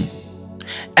 14.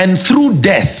 And through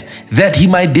death, that he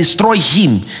might destroy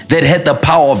him that had the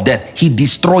power of death. He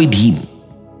destroyed him.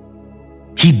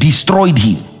 He destroyed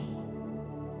him.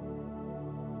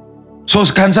 So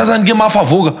kan Satan give mafa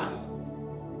voga.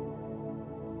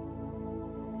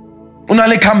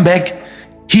 Unale come back.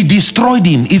 He destroyed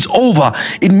him. It's over.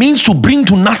 It means to bring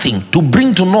to nothing, to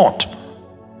bring to naught,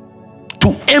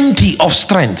 to empty of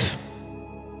strength.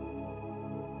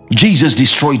 Jesus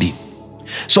destroyed him.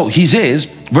 So he says,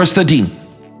 verse 13,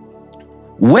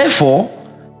 wherefore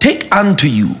take unto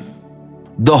you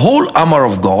the whole armor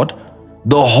of God,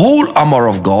 the whole armor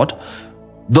of God,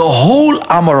 the whole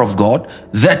armor of God,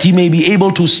 that he may be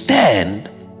able to stand,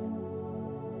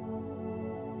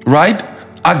 right,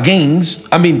 against,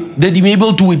 that he may be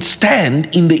able to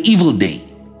withstand in the evil day.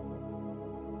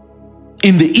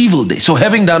 In the evil day. So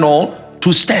having done all,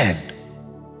 to stand.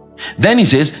 Then he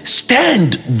says,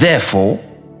 stand therefore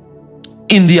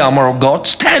in the armor of God.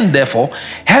 Stand therefore,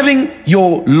 having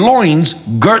your loins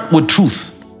girt with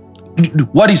truth.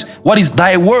 What is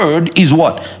thy word is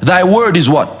what? Thy word is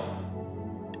what?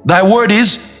 Thy word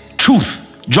is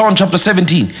truth. John chapter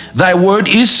 17. Thy word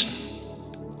is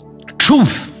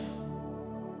truth.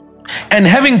 And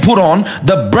having put on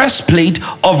the breastplate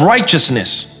of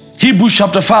righteousness. Hebrews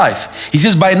chapter 5. He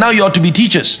says, by now you ought to be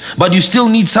teachers, but you still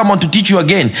need someone to teach you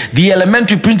again the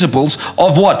elementary principles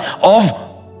of what?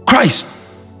 Of Christ.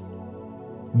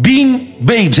 Being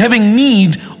babes, having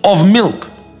need of milk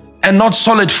and not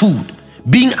solid food,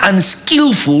 being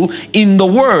unskillful in the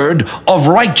word of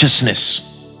righteousness.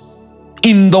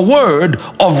 In the word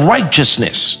of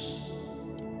righteousness.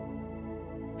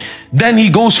 Then he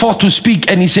goes forth to speak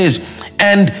and he says,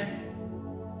 and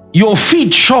your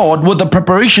feet shod with the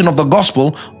preparation of the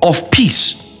gospel of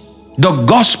peace. The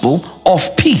gospel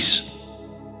of peace.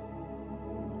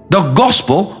 The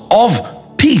gospel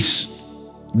of peace.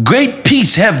 Great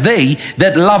peace have they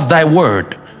that love thy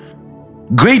word.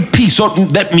 Great peace. So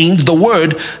that means the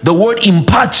word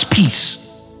imparts peace.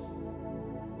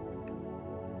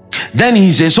 Then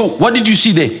he says, so what did you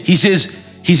see there? He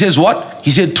says what?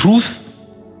 He said truth.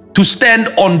 To stand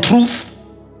on truth.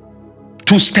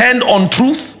 To stand on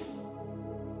truth.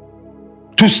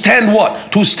 To stand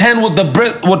what? To stand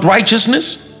with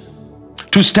righteousness.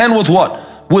 To stand with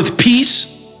what? With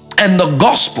peace and the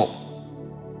gospel.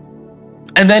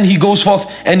 And then he goes forth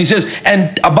and he says,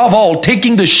 and above all,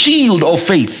 taking the shield of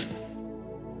faith.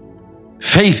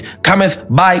 Faith cometh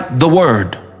by the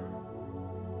word.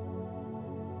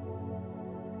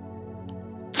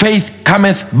 Faith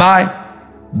cometh by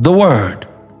the word.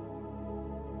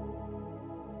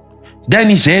 Then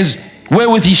he says,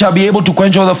 wherewith he shall be able to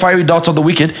quench all the fiery darts of the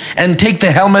wicked, and take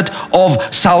the helmet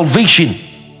of salvation.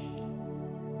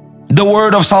 The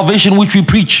word of salvation which we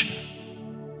preach.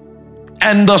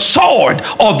 And the sword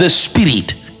of the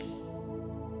Spirit,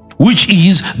 which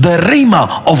is the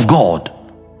rhema of God.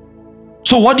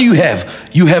 So what do you have?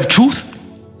 You have truth,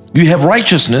 you have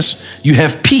righteousness, you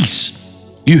have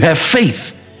peace, you have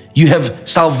faith, you have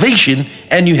salvation,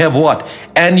 and you have what?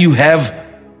 And you have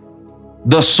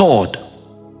the sword.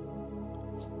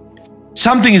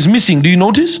 Something is missing. Do you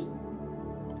notice?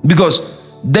 Because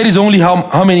there is only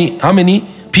how many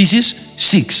pieces?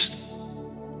 6.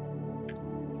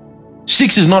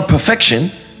 6 is not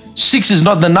perfection. 6 is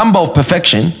not the number of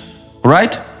perfection,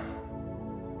 right?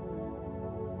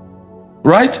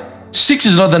 Right? 6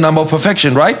 is not the number of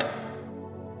perfection, right?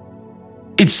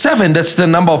 It's 7 that's the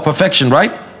number of perfection,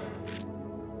 right?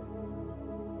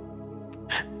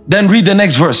 Then read the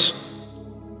next verse.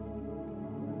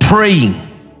 Praying.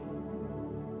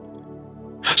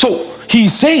 So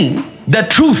he's saying that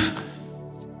truth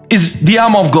is the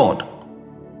armor of God.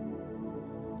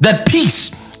 That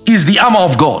peace is the armor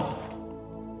of God.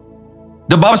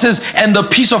 The Bible says, and the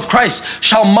peace of Christ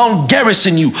shall mount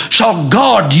garrison you, shall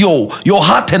guard your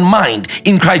heart and mind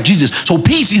in Christ Jesus. So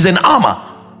peace is an armor.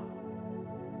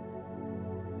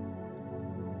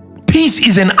 Peace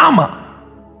is an armor.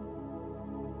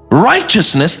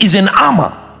 Righteousness is an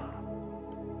armor.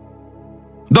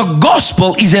 The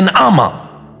gospel is an armor.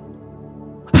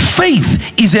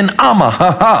 Faith is an armor.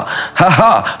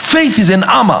 Faith is an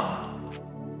armor.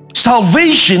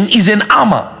 Salvation is an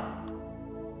armor.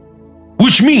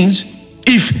 Which means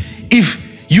if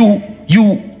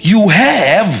you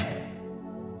have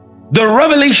the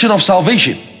revelation of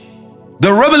salvation,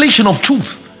 the revelation of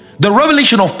truth, the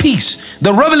revelation of peace,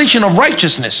 the revelation of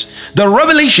righteousness, the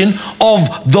revelation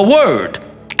of the word,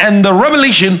 and the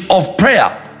revelation of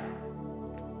prayer.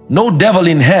 No devil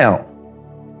in hell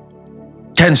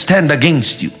can stand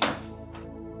against you.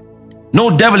 No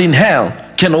devil in hell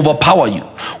can overpower you,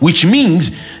 which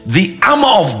means the armor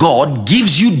of God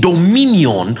gives you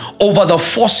dominion over the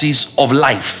forces of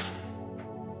life.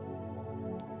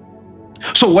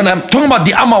 So when I'm talking about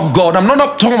the armor of God, I'm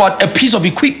not talking about a piece of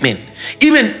equipment,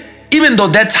 even though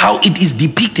that's how it is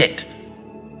depicted.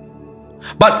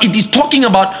 But it is talking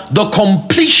about the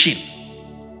completion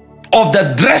of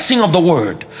the dressing of the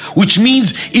word, which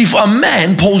means if a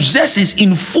man possesses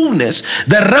in fullness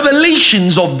the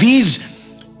revelations of these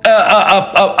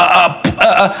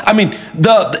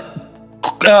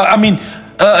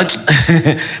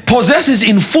possesses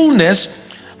in fullness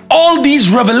all these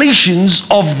revelations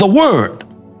of the word,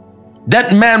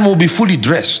 that man will be fully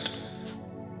dressed.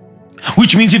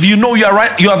 Which means if you know you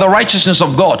are the righteousness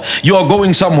of God, you are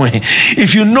going somewhere.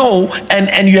 If you know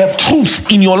and you have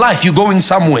truth in your life, you're going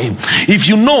somewhere. If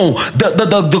you know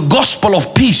the gospel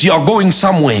of peace, you are going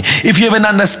somewhere. If you have an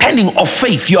understanding of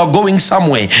faith, you are going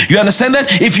somewhere. You understand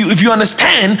that? If you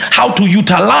understand how to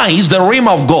utilize the realm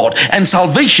of God and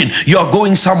salvation, you are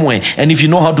going somewhere. And if you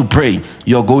know how to pray,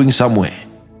 you are going somewhere.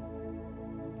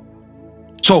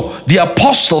 So the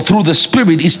apostle through the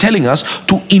Spirit is telling us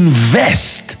to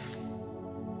invest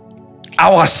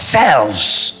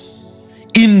ourselves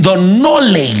in the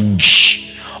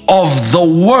knowledge of the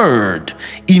word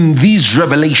in these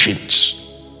revelations.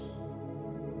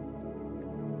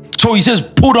 So he says,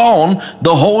 put on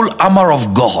the whole armor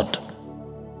of God.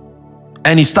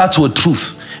 And he starts with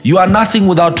truth. You are nothing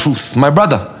without truth. My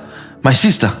brother, my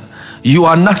sister, you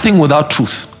are nothing without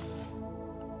truth.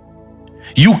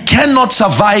 You cannot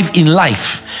survive in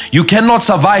life. You cannot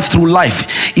survive through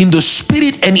life in the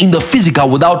spirit and in the physical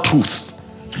without truth.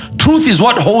 Truth is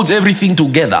what holds everything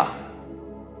together.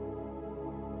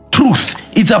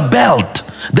 Truth is a belt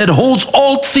that holds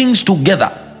all things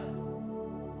together.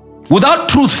 Without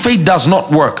truth, faith does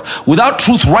not work. Without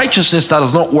truth, righteousness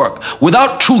does not work.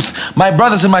 Without truth, my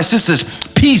brothers and my sisters,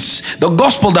 peace, the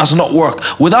gospel does not work.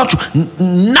 Without truth,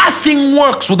 nothing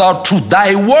works without truth.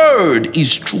 Thy word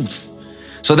is truth.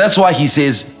 So that's why he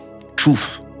says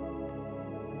truth.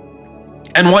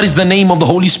 And what is the name of the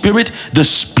Holy Spirit? The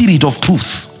Spirit of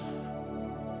truth.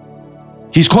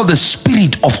 He's called the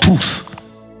Spirit of truth.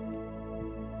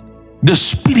 The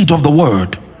Spirit of the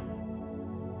word.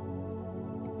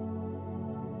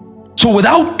 So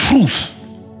without truth,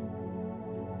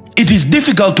 it is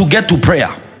difficult to get to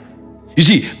prayer. You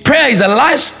see, prayer is the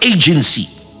last agency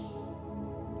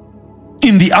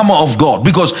in the armor of God,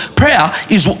 because prayer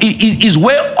is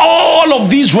where all of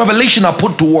these revelations are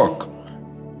put to work.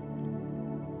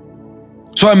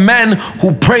 So a man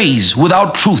who prays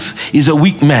without truth is a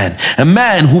weak man. A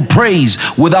man who prays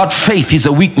without faith is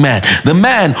a weak man. The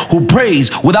man who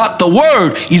prays without the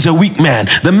word is a weak man.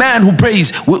 The man who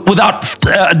prays without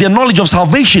the knowledge of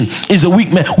salvation is a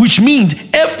weak man, which means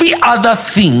every other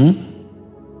thing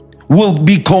will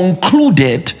be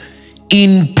concluded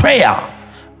in prayer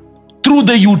through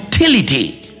the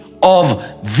utility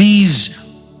of these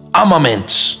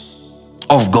armaments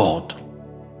of God.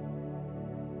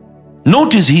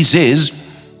 Notice he says,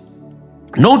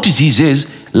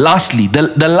 lastly,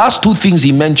 the last two things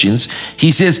he mentions,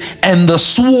 he says, and the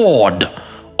sword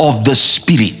of the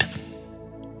Spirit.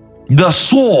 The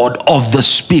sword of the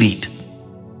Spirit,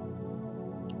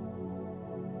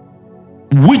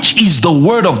 which is the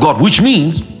word of God, which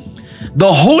means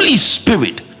the Holy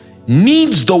Spirit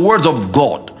needs the words of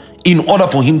God in order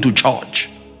for him to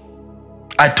charge.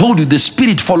 I told you the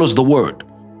Spirit follows the word.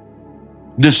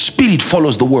 The Spirit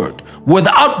follows the word.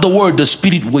 Without the word, the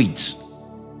Spirit waits.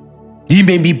 He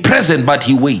may be present, but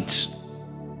he waits.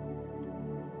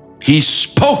 He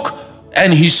spoke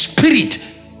and his Spirit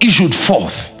issued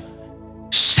forth,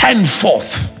 sent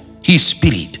forth his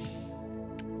Spirit.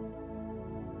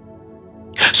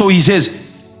 So he says,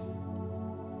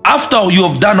 after you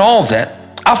have done all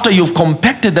that, after you've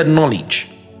compacted that knowledge,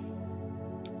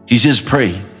 he says,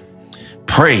 pray.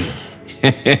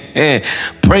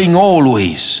 Praying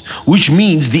always, which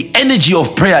means the energy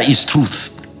of prayer is truth.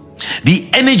 The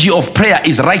energy of prayer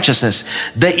is righteousness.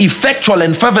 The effectual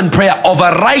and fervent prayer of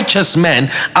a righteous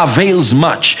man avails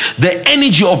much. The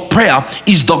energy of prayer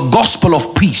is the gospel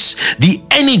of peace. The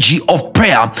energy of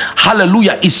prayer,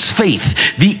 hallelujah, is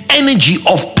faith. The energy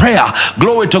of prayer,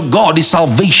 glory to God, is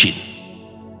salvation.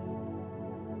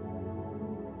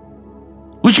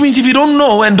 Which means if you don't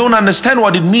know and don't understand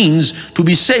what it means to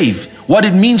be saved, what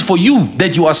it means for you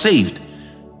that you are saved,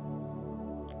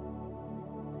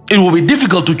 it will be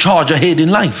difficult to charge ahead in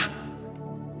life.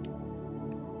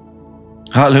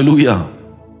 Hallelujah.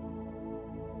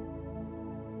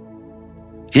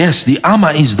 Yes, the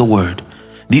armor is the word.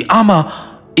 The armor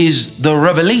is the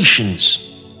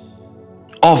revelations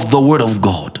of the word of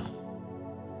God.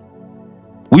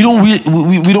 We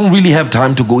don't really have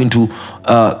time to go into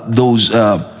those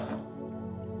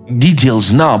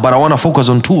details now, but I want to focus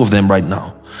on two of them right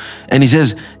now. And he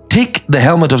says, take the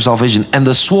helmet of salvation and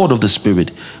the sword of the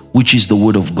Spirit, which is the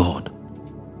word of God.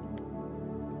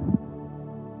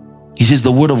 He says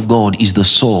the word of God is the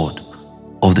sword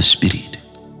of the Spirit.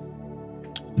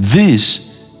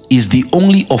 This is the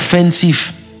only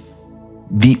offensive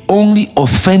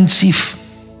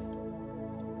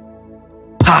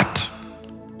part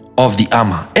of the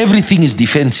armor. Everything is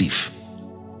defensive.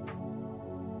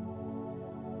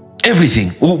 Everything.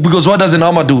 Because what does an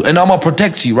armor do? An armor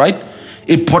protects you, right?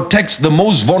 It protects the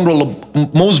most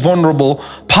vulnerable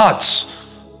parts,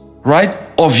 right,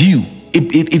 of you.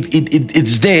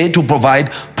 It's there to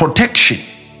provide protection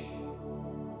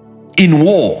in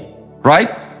war, right?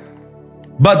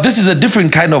 But this is a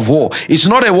different kind of war. It's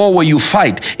not a war where you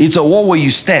fight. It's a war where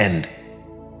you stand.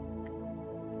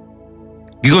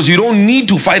 Because you don't need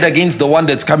to fight against the one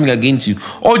that's coming against you.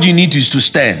 All you need is to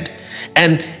stand.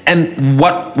 And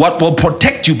what will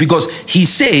protect you, because he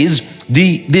says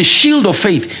the shield of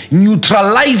faith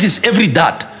neutralizes every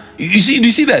dart. Do you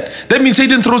see that? That means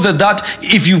Satan throws a dart.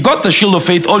 If you've got the shield of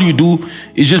faith, all you do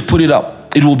is just put it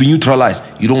up. It will be neutralized.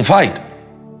 You don't fight.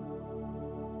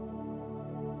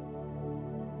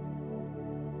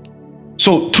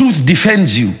 So truth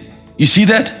defends you. You see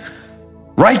that?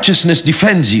 Righteousness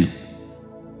defends you.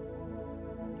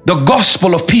 The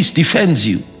gospel of peace defends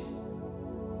you.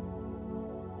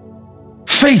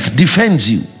 Faith defends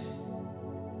you.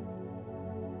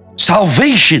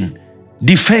 Salvation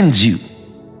defends you.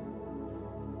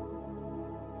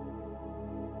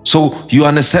 So you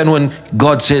understand when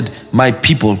God said, my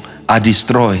people are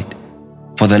destroyed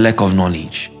for the lack of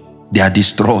knowledge. They are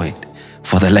destroyed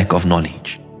for the lack of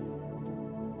knowledge.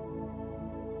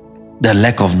 The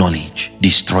lack of knowledge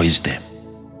destroys them.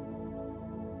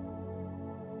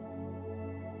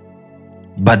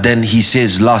 But then he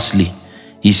says, lastly,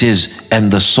 he says,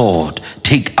 and the sword,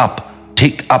 take up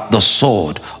the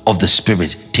sword of the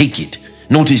Spirit. Take it.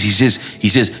 Notice he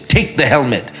says, take the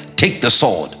helmet, take the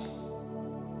sword.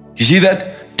 You see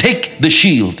that? Take the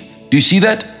shield. Do you see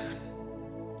that?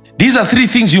 These are three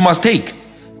things you must take.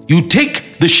 You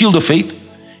take the shield of faith,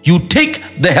 you take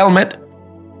the helmet,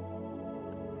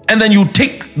 and then you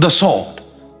take the sword.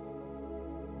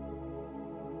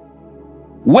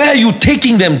 Where are you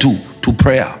taking them to? To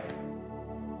prayer.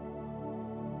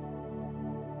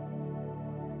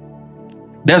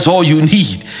 That's all you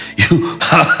need.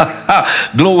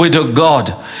 Glory to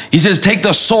God. He says, take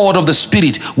the sword of the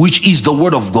Spirit, which is the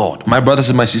word of God. My brothers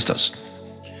and my sisters,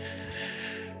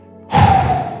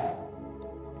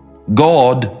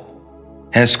 God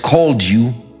has called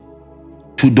you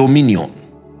to dominion.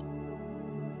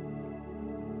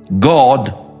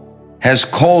 God has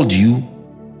called you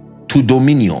to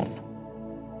dominion.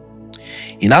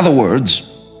 In other words,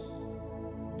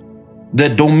 the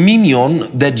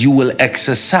dominion that you will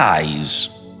exercise,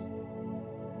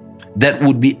 that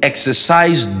would be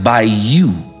exercised by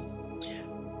you,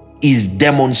 is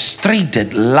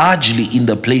demonstrated largely in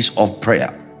the place of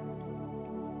prayer.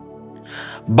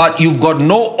 But you've got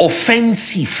no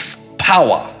offensive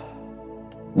power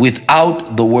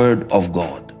without the word of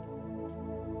God.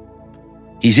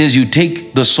 He says you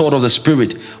take the sword of the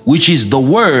Spirit, which is the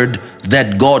word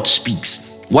that God speaks.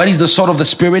 What is the sword of the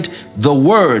Spirit? The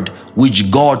word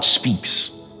which God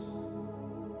speaks.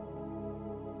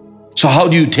 So how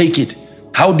do you take it?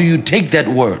 How do you take that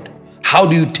word? How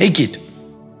do you take it?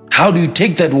 How do you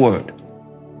take that word?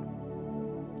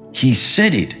 He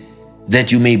said it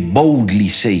that you may boldly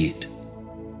say it.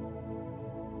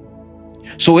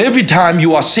 So every time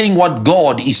you are saying what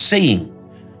God is saying,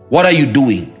 what are you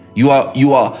doing? You are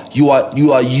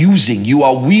wielding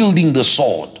the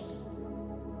sword.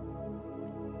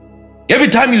 Every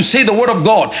time you say the word of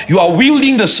God, you are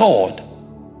wielding the sword.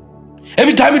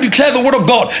 Every time you declare the word of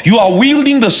God, you are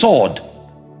wielding the sword.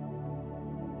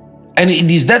 And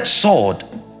it is that sword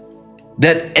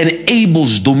that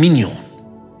enables dominion.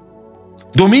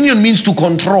 Dominion means to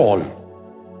control.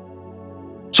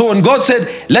 So when God said,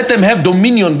 let them have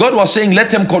dominion, God was saying, let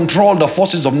them control the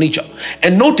forces of nature.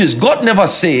 And notice, God never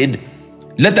said,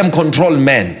 let them control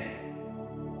man.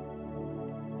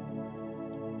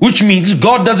 Which means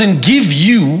God doesn't give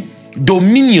you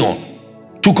dominion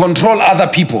to control other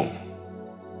people.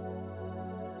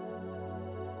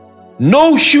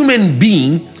 No human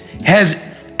being has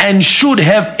and should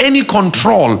have any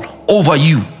control over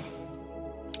you.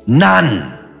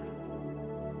 None.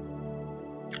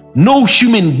 No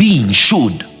human being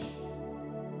should.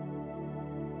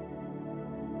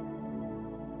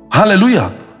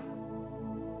 Hallelujah.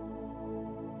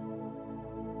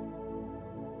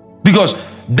 Because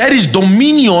there is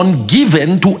dominion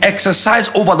given to exercise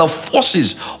over the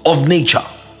forces of nature,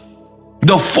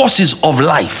 the forces of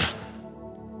life,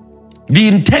 the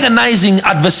antagonizing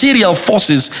adversarial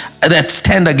forces that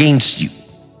stand against you.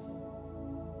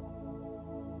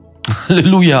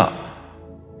 Hallelujah.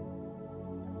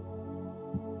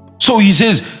 So he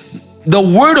says the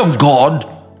word of God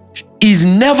is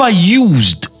never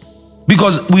used,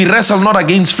 because we wrestle not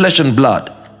against flesh and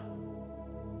blood,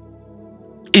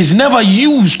 is never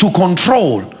used to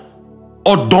control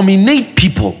or dominate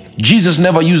people. Jesus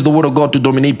never used the word of God to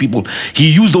dominate people.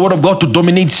 He used the word of God to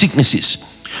dominate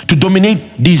sicknesses, to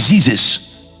dominate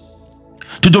diseases,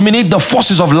 to dominate the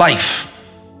forces of life.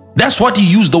 That's what he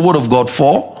used the word of God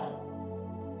for.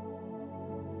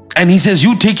 And he says,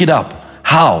 you take it up.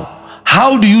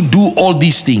 How do you do all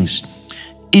these things?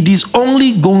 It is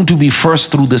only going to be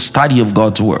first through the study of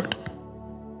God's word.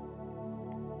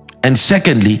 And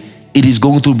secondly, it is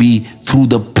going to be through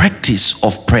the practice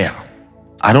of prayer.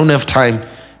 I don't have time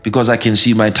because I can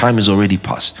see my time is already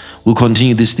past. We'll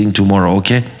continue this thing tomorrow,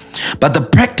 okay? But the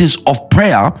practice of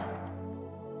prayer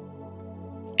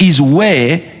is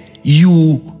where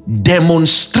you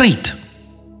demonstrate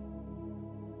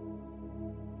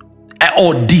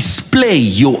or display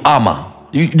your armor.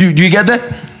 Do you get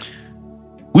that?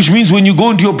 Which means when you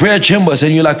go into your prayer chambers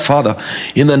and you're like, Father,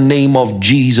 in the name of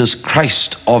Jesus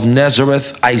Christ of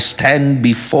Nazareth, I stand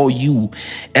before you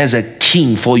as a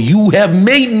king, for you have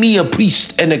made me a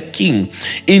priest and a king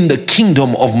in the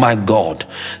kingdom of my God.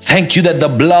 Thank you that the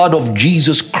blood of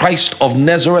Jesus Christ of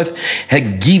Nazareth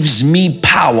gives me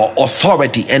power,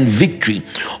 authority, and victory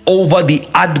over the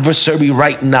adversary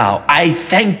right now. I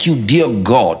thank you, dear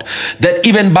God, that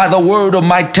even by the word of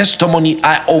my testimony,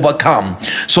 I overcome.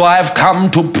 So I have come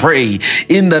to pray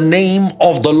in the name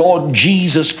of the Lord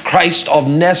Jesus Christ of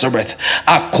Nazareth,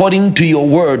 according to your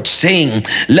word, saying,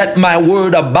 let my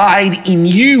word abide in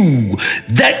you,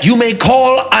 that you may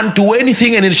call unto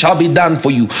anything and it shall be done for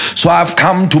you. So I've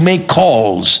come to make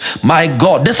calls, my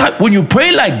God. That's how, when you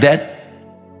pray like that,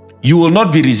 you will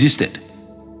not be resisted,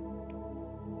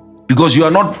 because you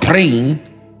are not praying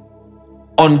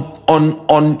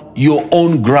on your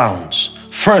own grounds.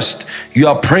 First, you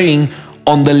are praying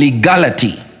on the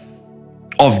legality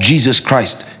of Jesus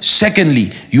Christ.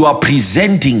 Secondly, you are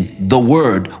presenting the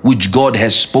word which God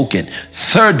has spoken.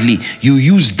 Thirdly, you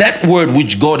use that word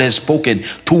which God has spoken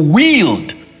to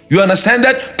wield. You understand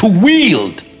that? To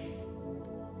wield.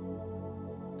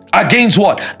 Against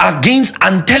what? Against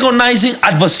antagonizing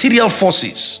adversarial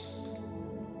forces.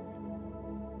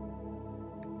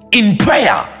 In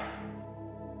prayer.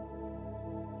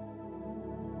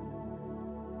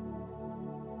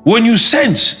 When you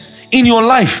sense in your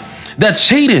life that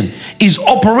Satan is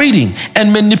operating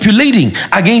and manipulating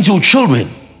against your children,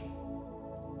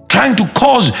 trying to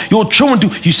cause your children to,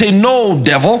 you say, no,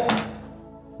 devil,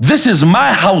 this is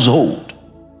my household.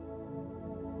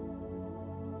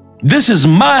 This is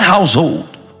my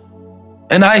household.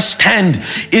 And I stand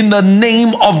in the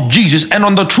name of Jesus and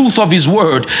on the truth of his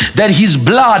word that his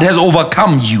blood has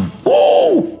overcome you.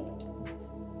 Whoa!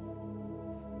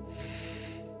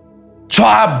 So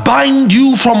I bind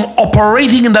you from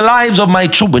operating in the lives of my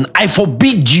children. I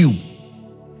forbid you.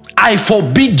 I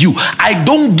forbid you. I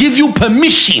don't give you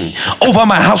permission over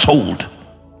my household.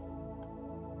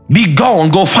 Be gone.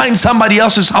 Go find somebody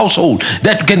else's household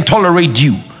that can tolerate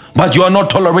you. But you are not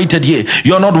tolerated here.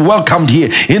 You are not welcomed here.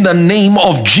 In the name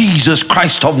of Jesus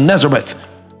Christ of Nazareth.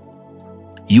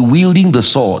 You wielding the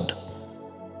sword.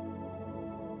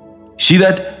 See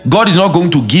that? God is not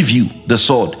going to give you the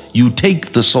sword. You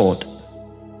take the sword.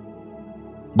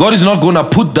 God is not going to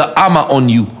put the armor on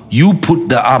you. You put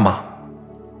the armor.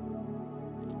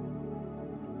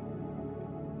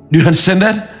 Do you understand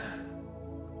that?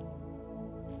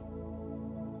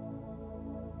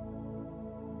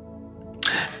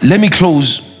 Let me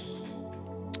close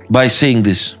by saying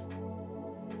this.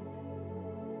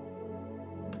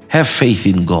 Have faith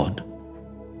in God.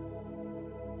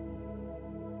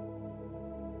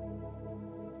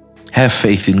 Have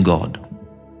faith in God.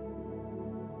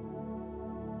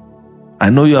 I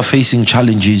know you are facing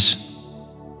challenges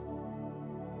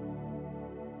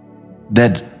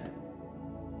that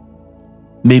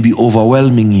may be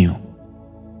overwhelming you.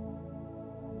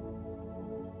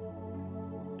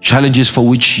 Challenges for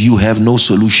which you have no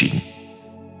solution.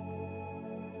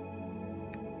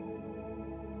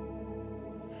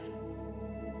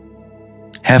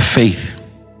 have faith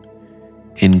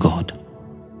in God.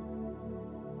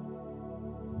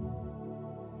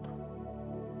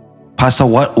 Pastor,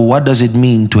 what does it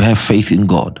mean to have faith in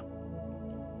God?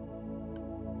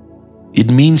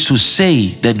 It means to say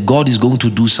that God is going to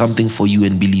do something for you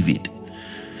and believe it.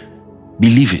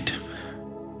 Believe it.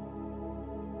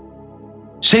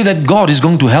 Say that God is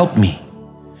going to help me.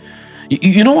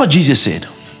 You know what Jesus said?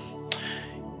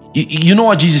 You know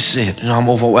what Jesus said? I'm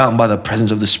overwhelmed by the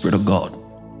presence of the Spirit of God.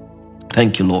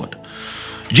 Thank you, Lord.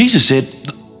 Jesus said,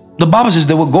 the Bible says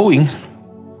they were going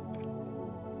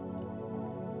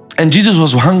and Jesus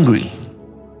was hungry.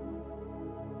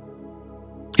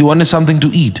 He wanted something to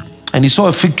eat, and he saw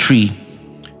a fig tree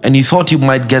and he thought he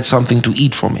might get something to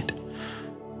eat from it.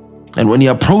 And when he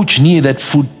approached near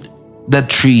that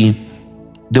tree,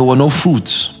 there were no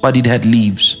fruits, but it had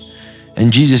leaves.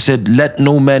 And Jesus said, let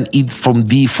no man eat from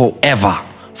thee forever,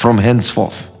 from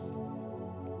henceforth.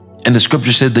 And the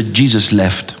scripture said that Jesus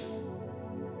left.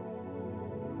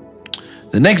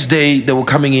 The next day, they were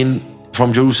coming in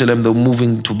from Jerusalem, they were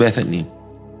moving to Bethany.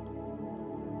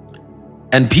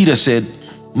 And Peter said,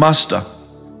 Master,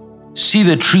 see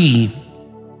the tree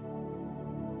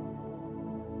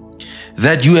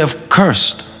that you have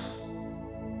cursed.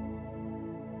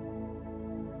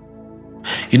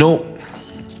 You know,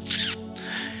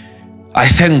 I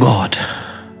thank God.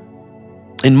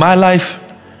 In my life,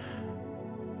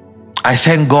 I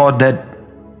thank God that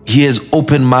He has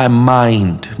opened my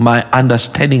mind, my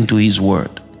understanding to His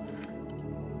word.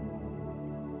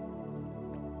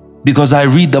 Because I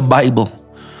read the Bible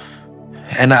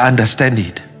and I understand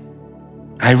it.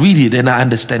 I read it and I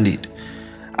understand it.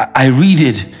 I read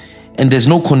it and there's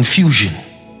no confusion.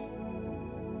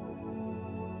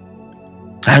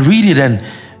 I read it and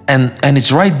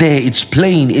it's right there, it's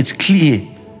plain, it's clear.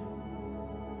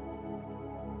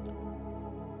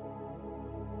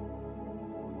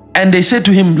 And they said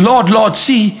to him, Lord, Lord,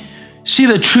 see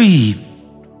the tree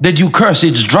that you curse,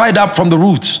 it's dried up from the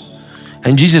roots.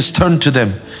 And Jesus turned to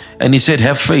them and he said,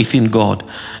 have faith in God.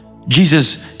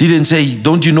 Jesus didn't say,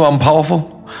 don't you know I'm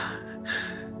powerful?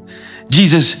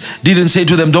 Jesus didn't say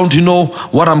to them, don't you know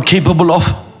what I'm capable of?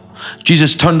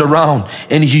 Jesus turned around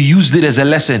and he used it as a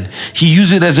lesson. He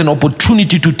used it as an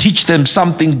opportunity to teach them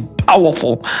something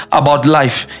powerful about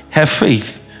life. Have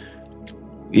faith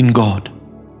in God.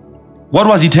 What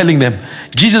was he telling them?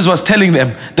 Jesus was telling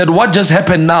them that what just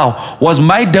happened now was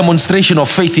my demonstration of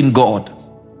faith in God.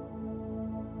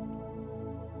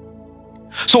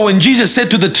 So when Jesus said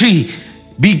to the tree,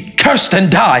 be cursed and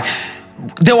die,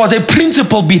 there was a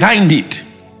principle behind it.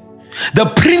 The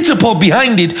principle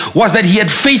behind it was that he had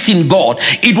faith in God.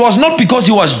 It was not because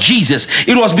he was Jesus.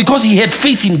 It was because he had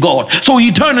faith in God. So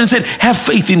he turned and said, have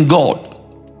faith in God.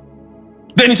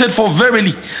 Then he said, for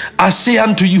verily I say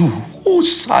unto you, oh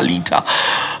Salita,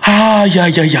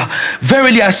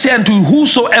 verily I say unto you,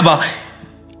 whosoever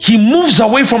he moves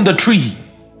away from the tree,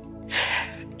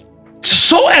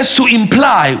 so as to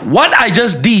imply what I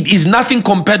just did is nothing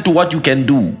compared to what you can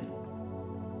do.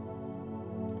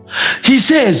 He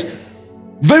says,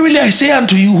 verily I say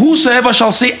unto you, whosoever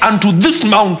shall say unto this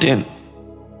mountain,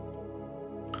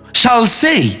 shall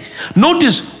say.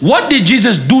 Notice, what did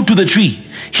Jesus do to the tree?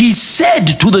 He said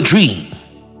to the tree,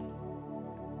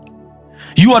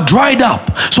 you are dried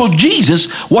up. So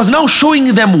Jesus was now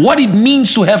showing them what it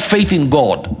means to have faith in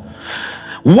God.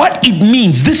 What it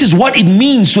means, this is what it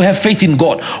means to have faith in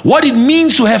God. What it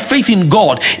means to have faith in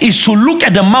God is to look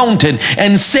at the mountain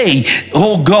and say,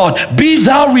 oh God, be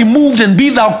thou removed and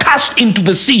be thou cast into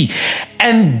the sea,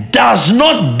 and does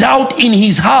not doubt in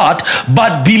his heart,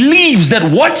 but believes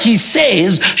that what he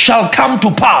says shall come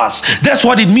to pass. That's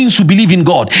what it means to believe in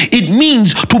God. It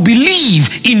means to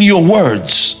believe in your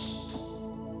words.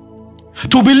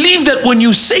 To believe that when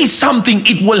you say something,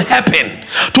 it will happen.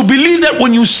 To believe that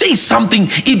when you say something,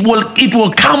 it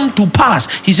will come to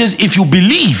pass. He says, if you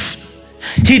believe.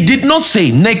 He did not say,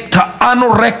 necta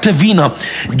anorecta vina.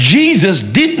 Jesus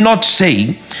did not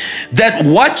say that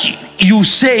what you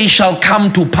say shall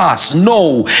come to pass.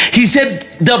 No, he said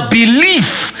the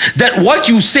belief that what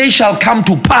you say shall come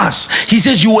to pass. He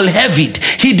says you will have it.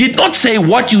 He did not say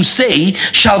what you say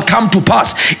shall come to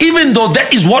pass, even though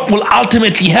that is what will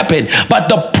ultimately happen. But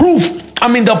the proof,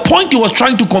 the point he was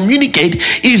trying to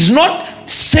communicate is not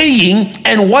saying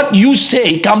and what you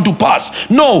say come to pass.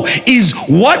 No, is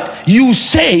what you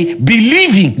say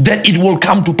believing that it will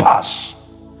come to pass.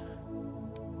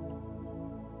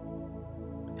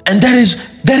 And that is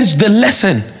the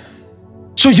lesson.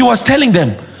 So he was telling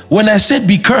them, when I said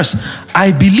be cursed,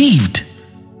 I believed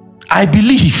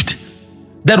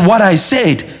that what I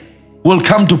said will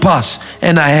come to pass,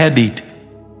 and I had it.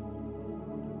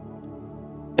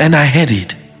 And I heard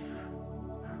it.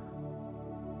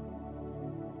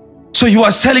 So he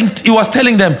was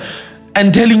telling them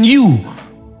and telling you,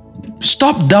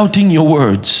 stop doubting your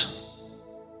words.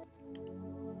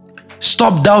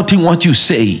 Stop doubting what you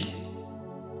say.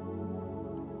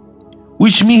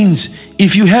 Which means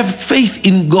if you have faith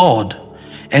in God,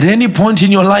 at any point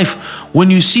in your life, when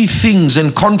you see things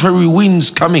and contrary winds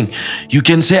coming, you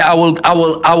can say, I will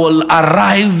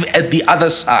arrive at the other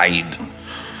side.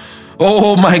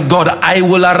 Oh my God, I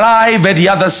will arrive at the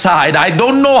other side. I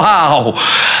don't know how,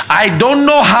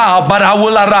 but I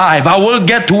will arrive. I will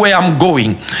get to where I'm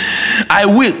going. I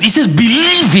will. He says,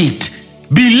 believe it.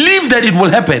 Believe that it will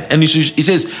happen. And he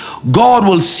says, God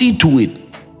will see to it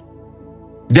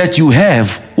that you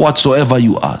have whatsoever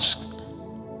you ask.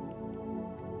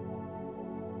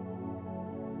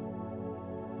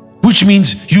 Which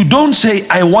means you don't say,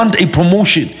 I want a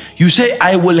promotion. You say,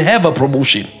 I will have a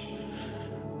promotion.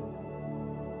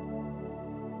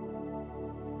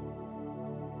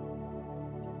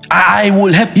 I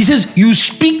will have. He says, you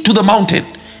speak to the mountain.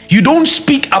 You don't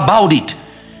speak about it.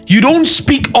 You don't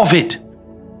speak of it.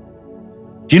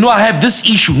 You know, I have this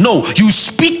issue. No, you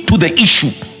speak to the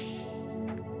issue.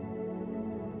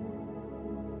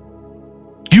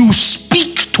 You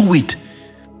speak to it.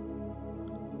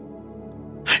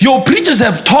 Your preachers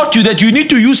have taught you that you need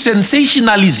to use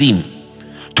sensationalism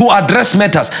to address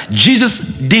matters. Jesus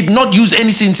did not use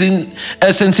any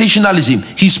sensationalism.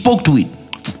 He spoke to it.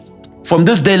 From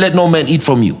this day, let no man eat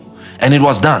from you. And it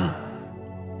was done.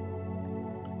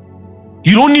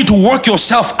 You don't need to work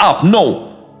yourself up. No.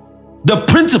 The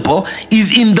principle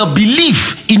is in the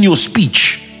belief in your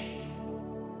speech.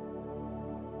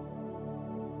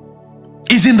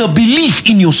 Is in the belief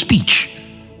in your speech.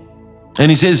 And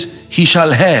he says, he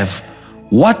shall have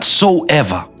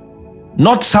whatsoever,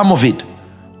 not some of it,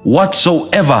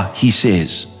 whatsoever he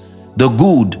says, the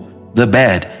good, the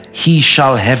bad, he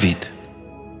shall have it.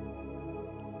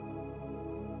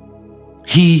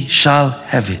 He shall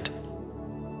have it.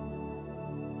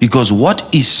 Because what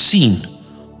is seen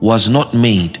was not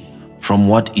made from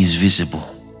what is visible.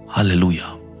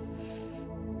 Hallelujah.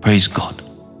 Praise God.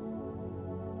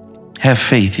 Have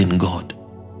faith in God.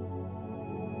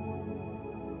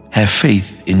 Have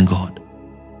faith in God.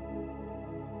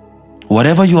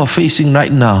 Whatever you are facing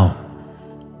right now,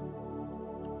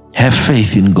 have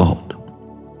faith in God.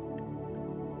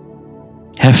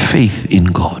 Have faith in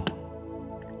God.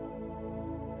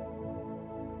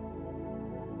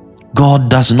 God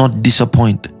does not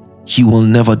disappoint. He will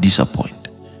never disappoint.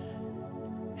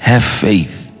 Have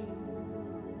faith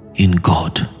in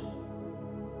God.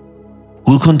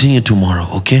 We'll continue tomorrow,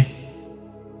 okay?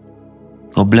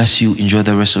 God bless you. Enjoy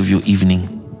the rest of your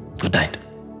evening. Good night.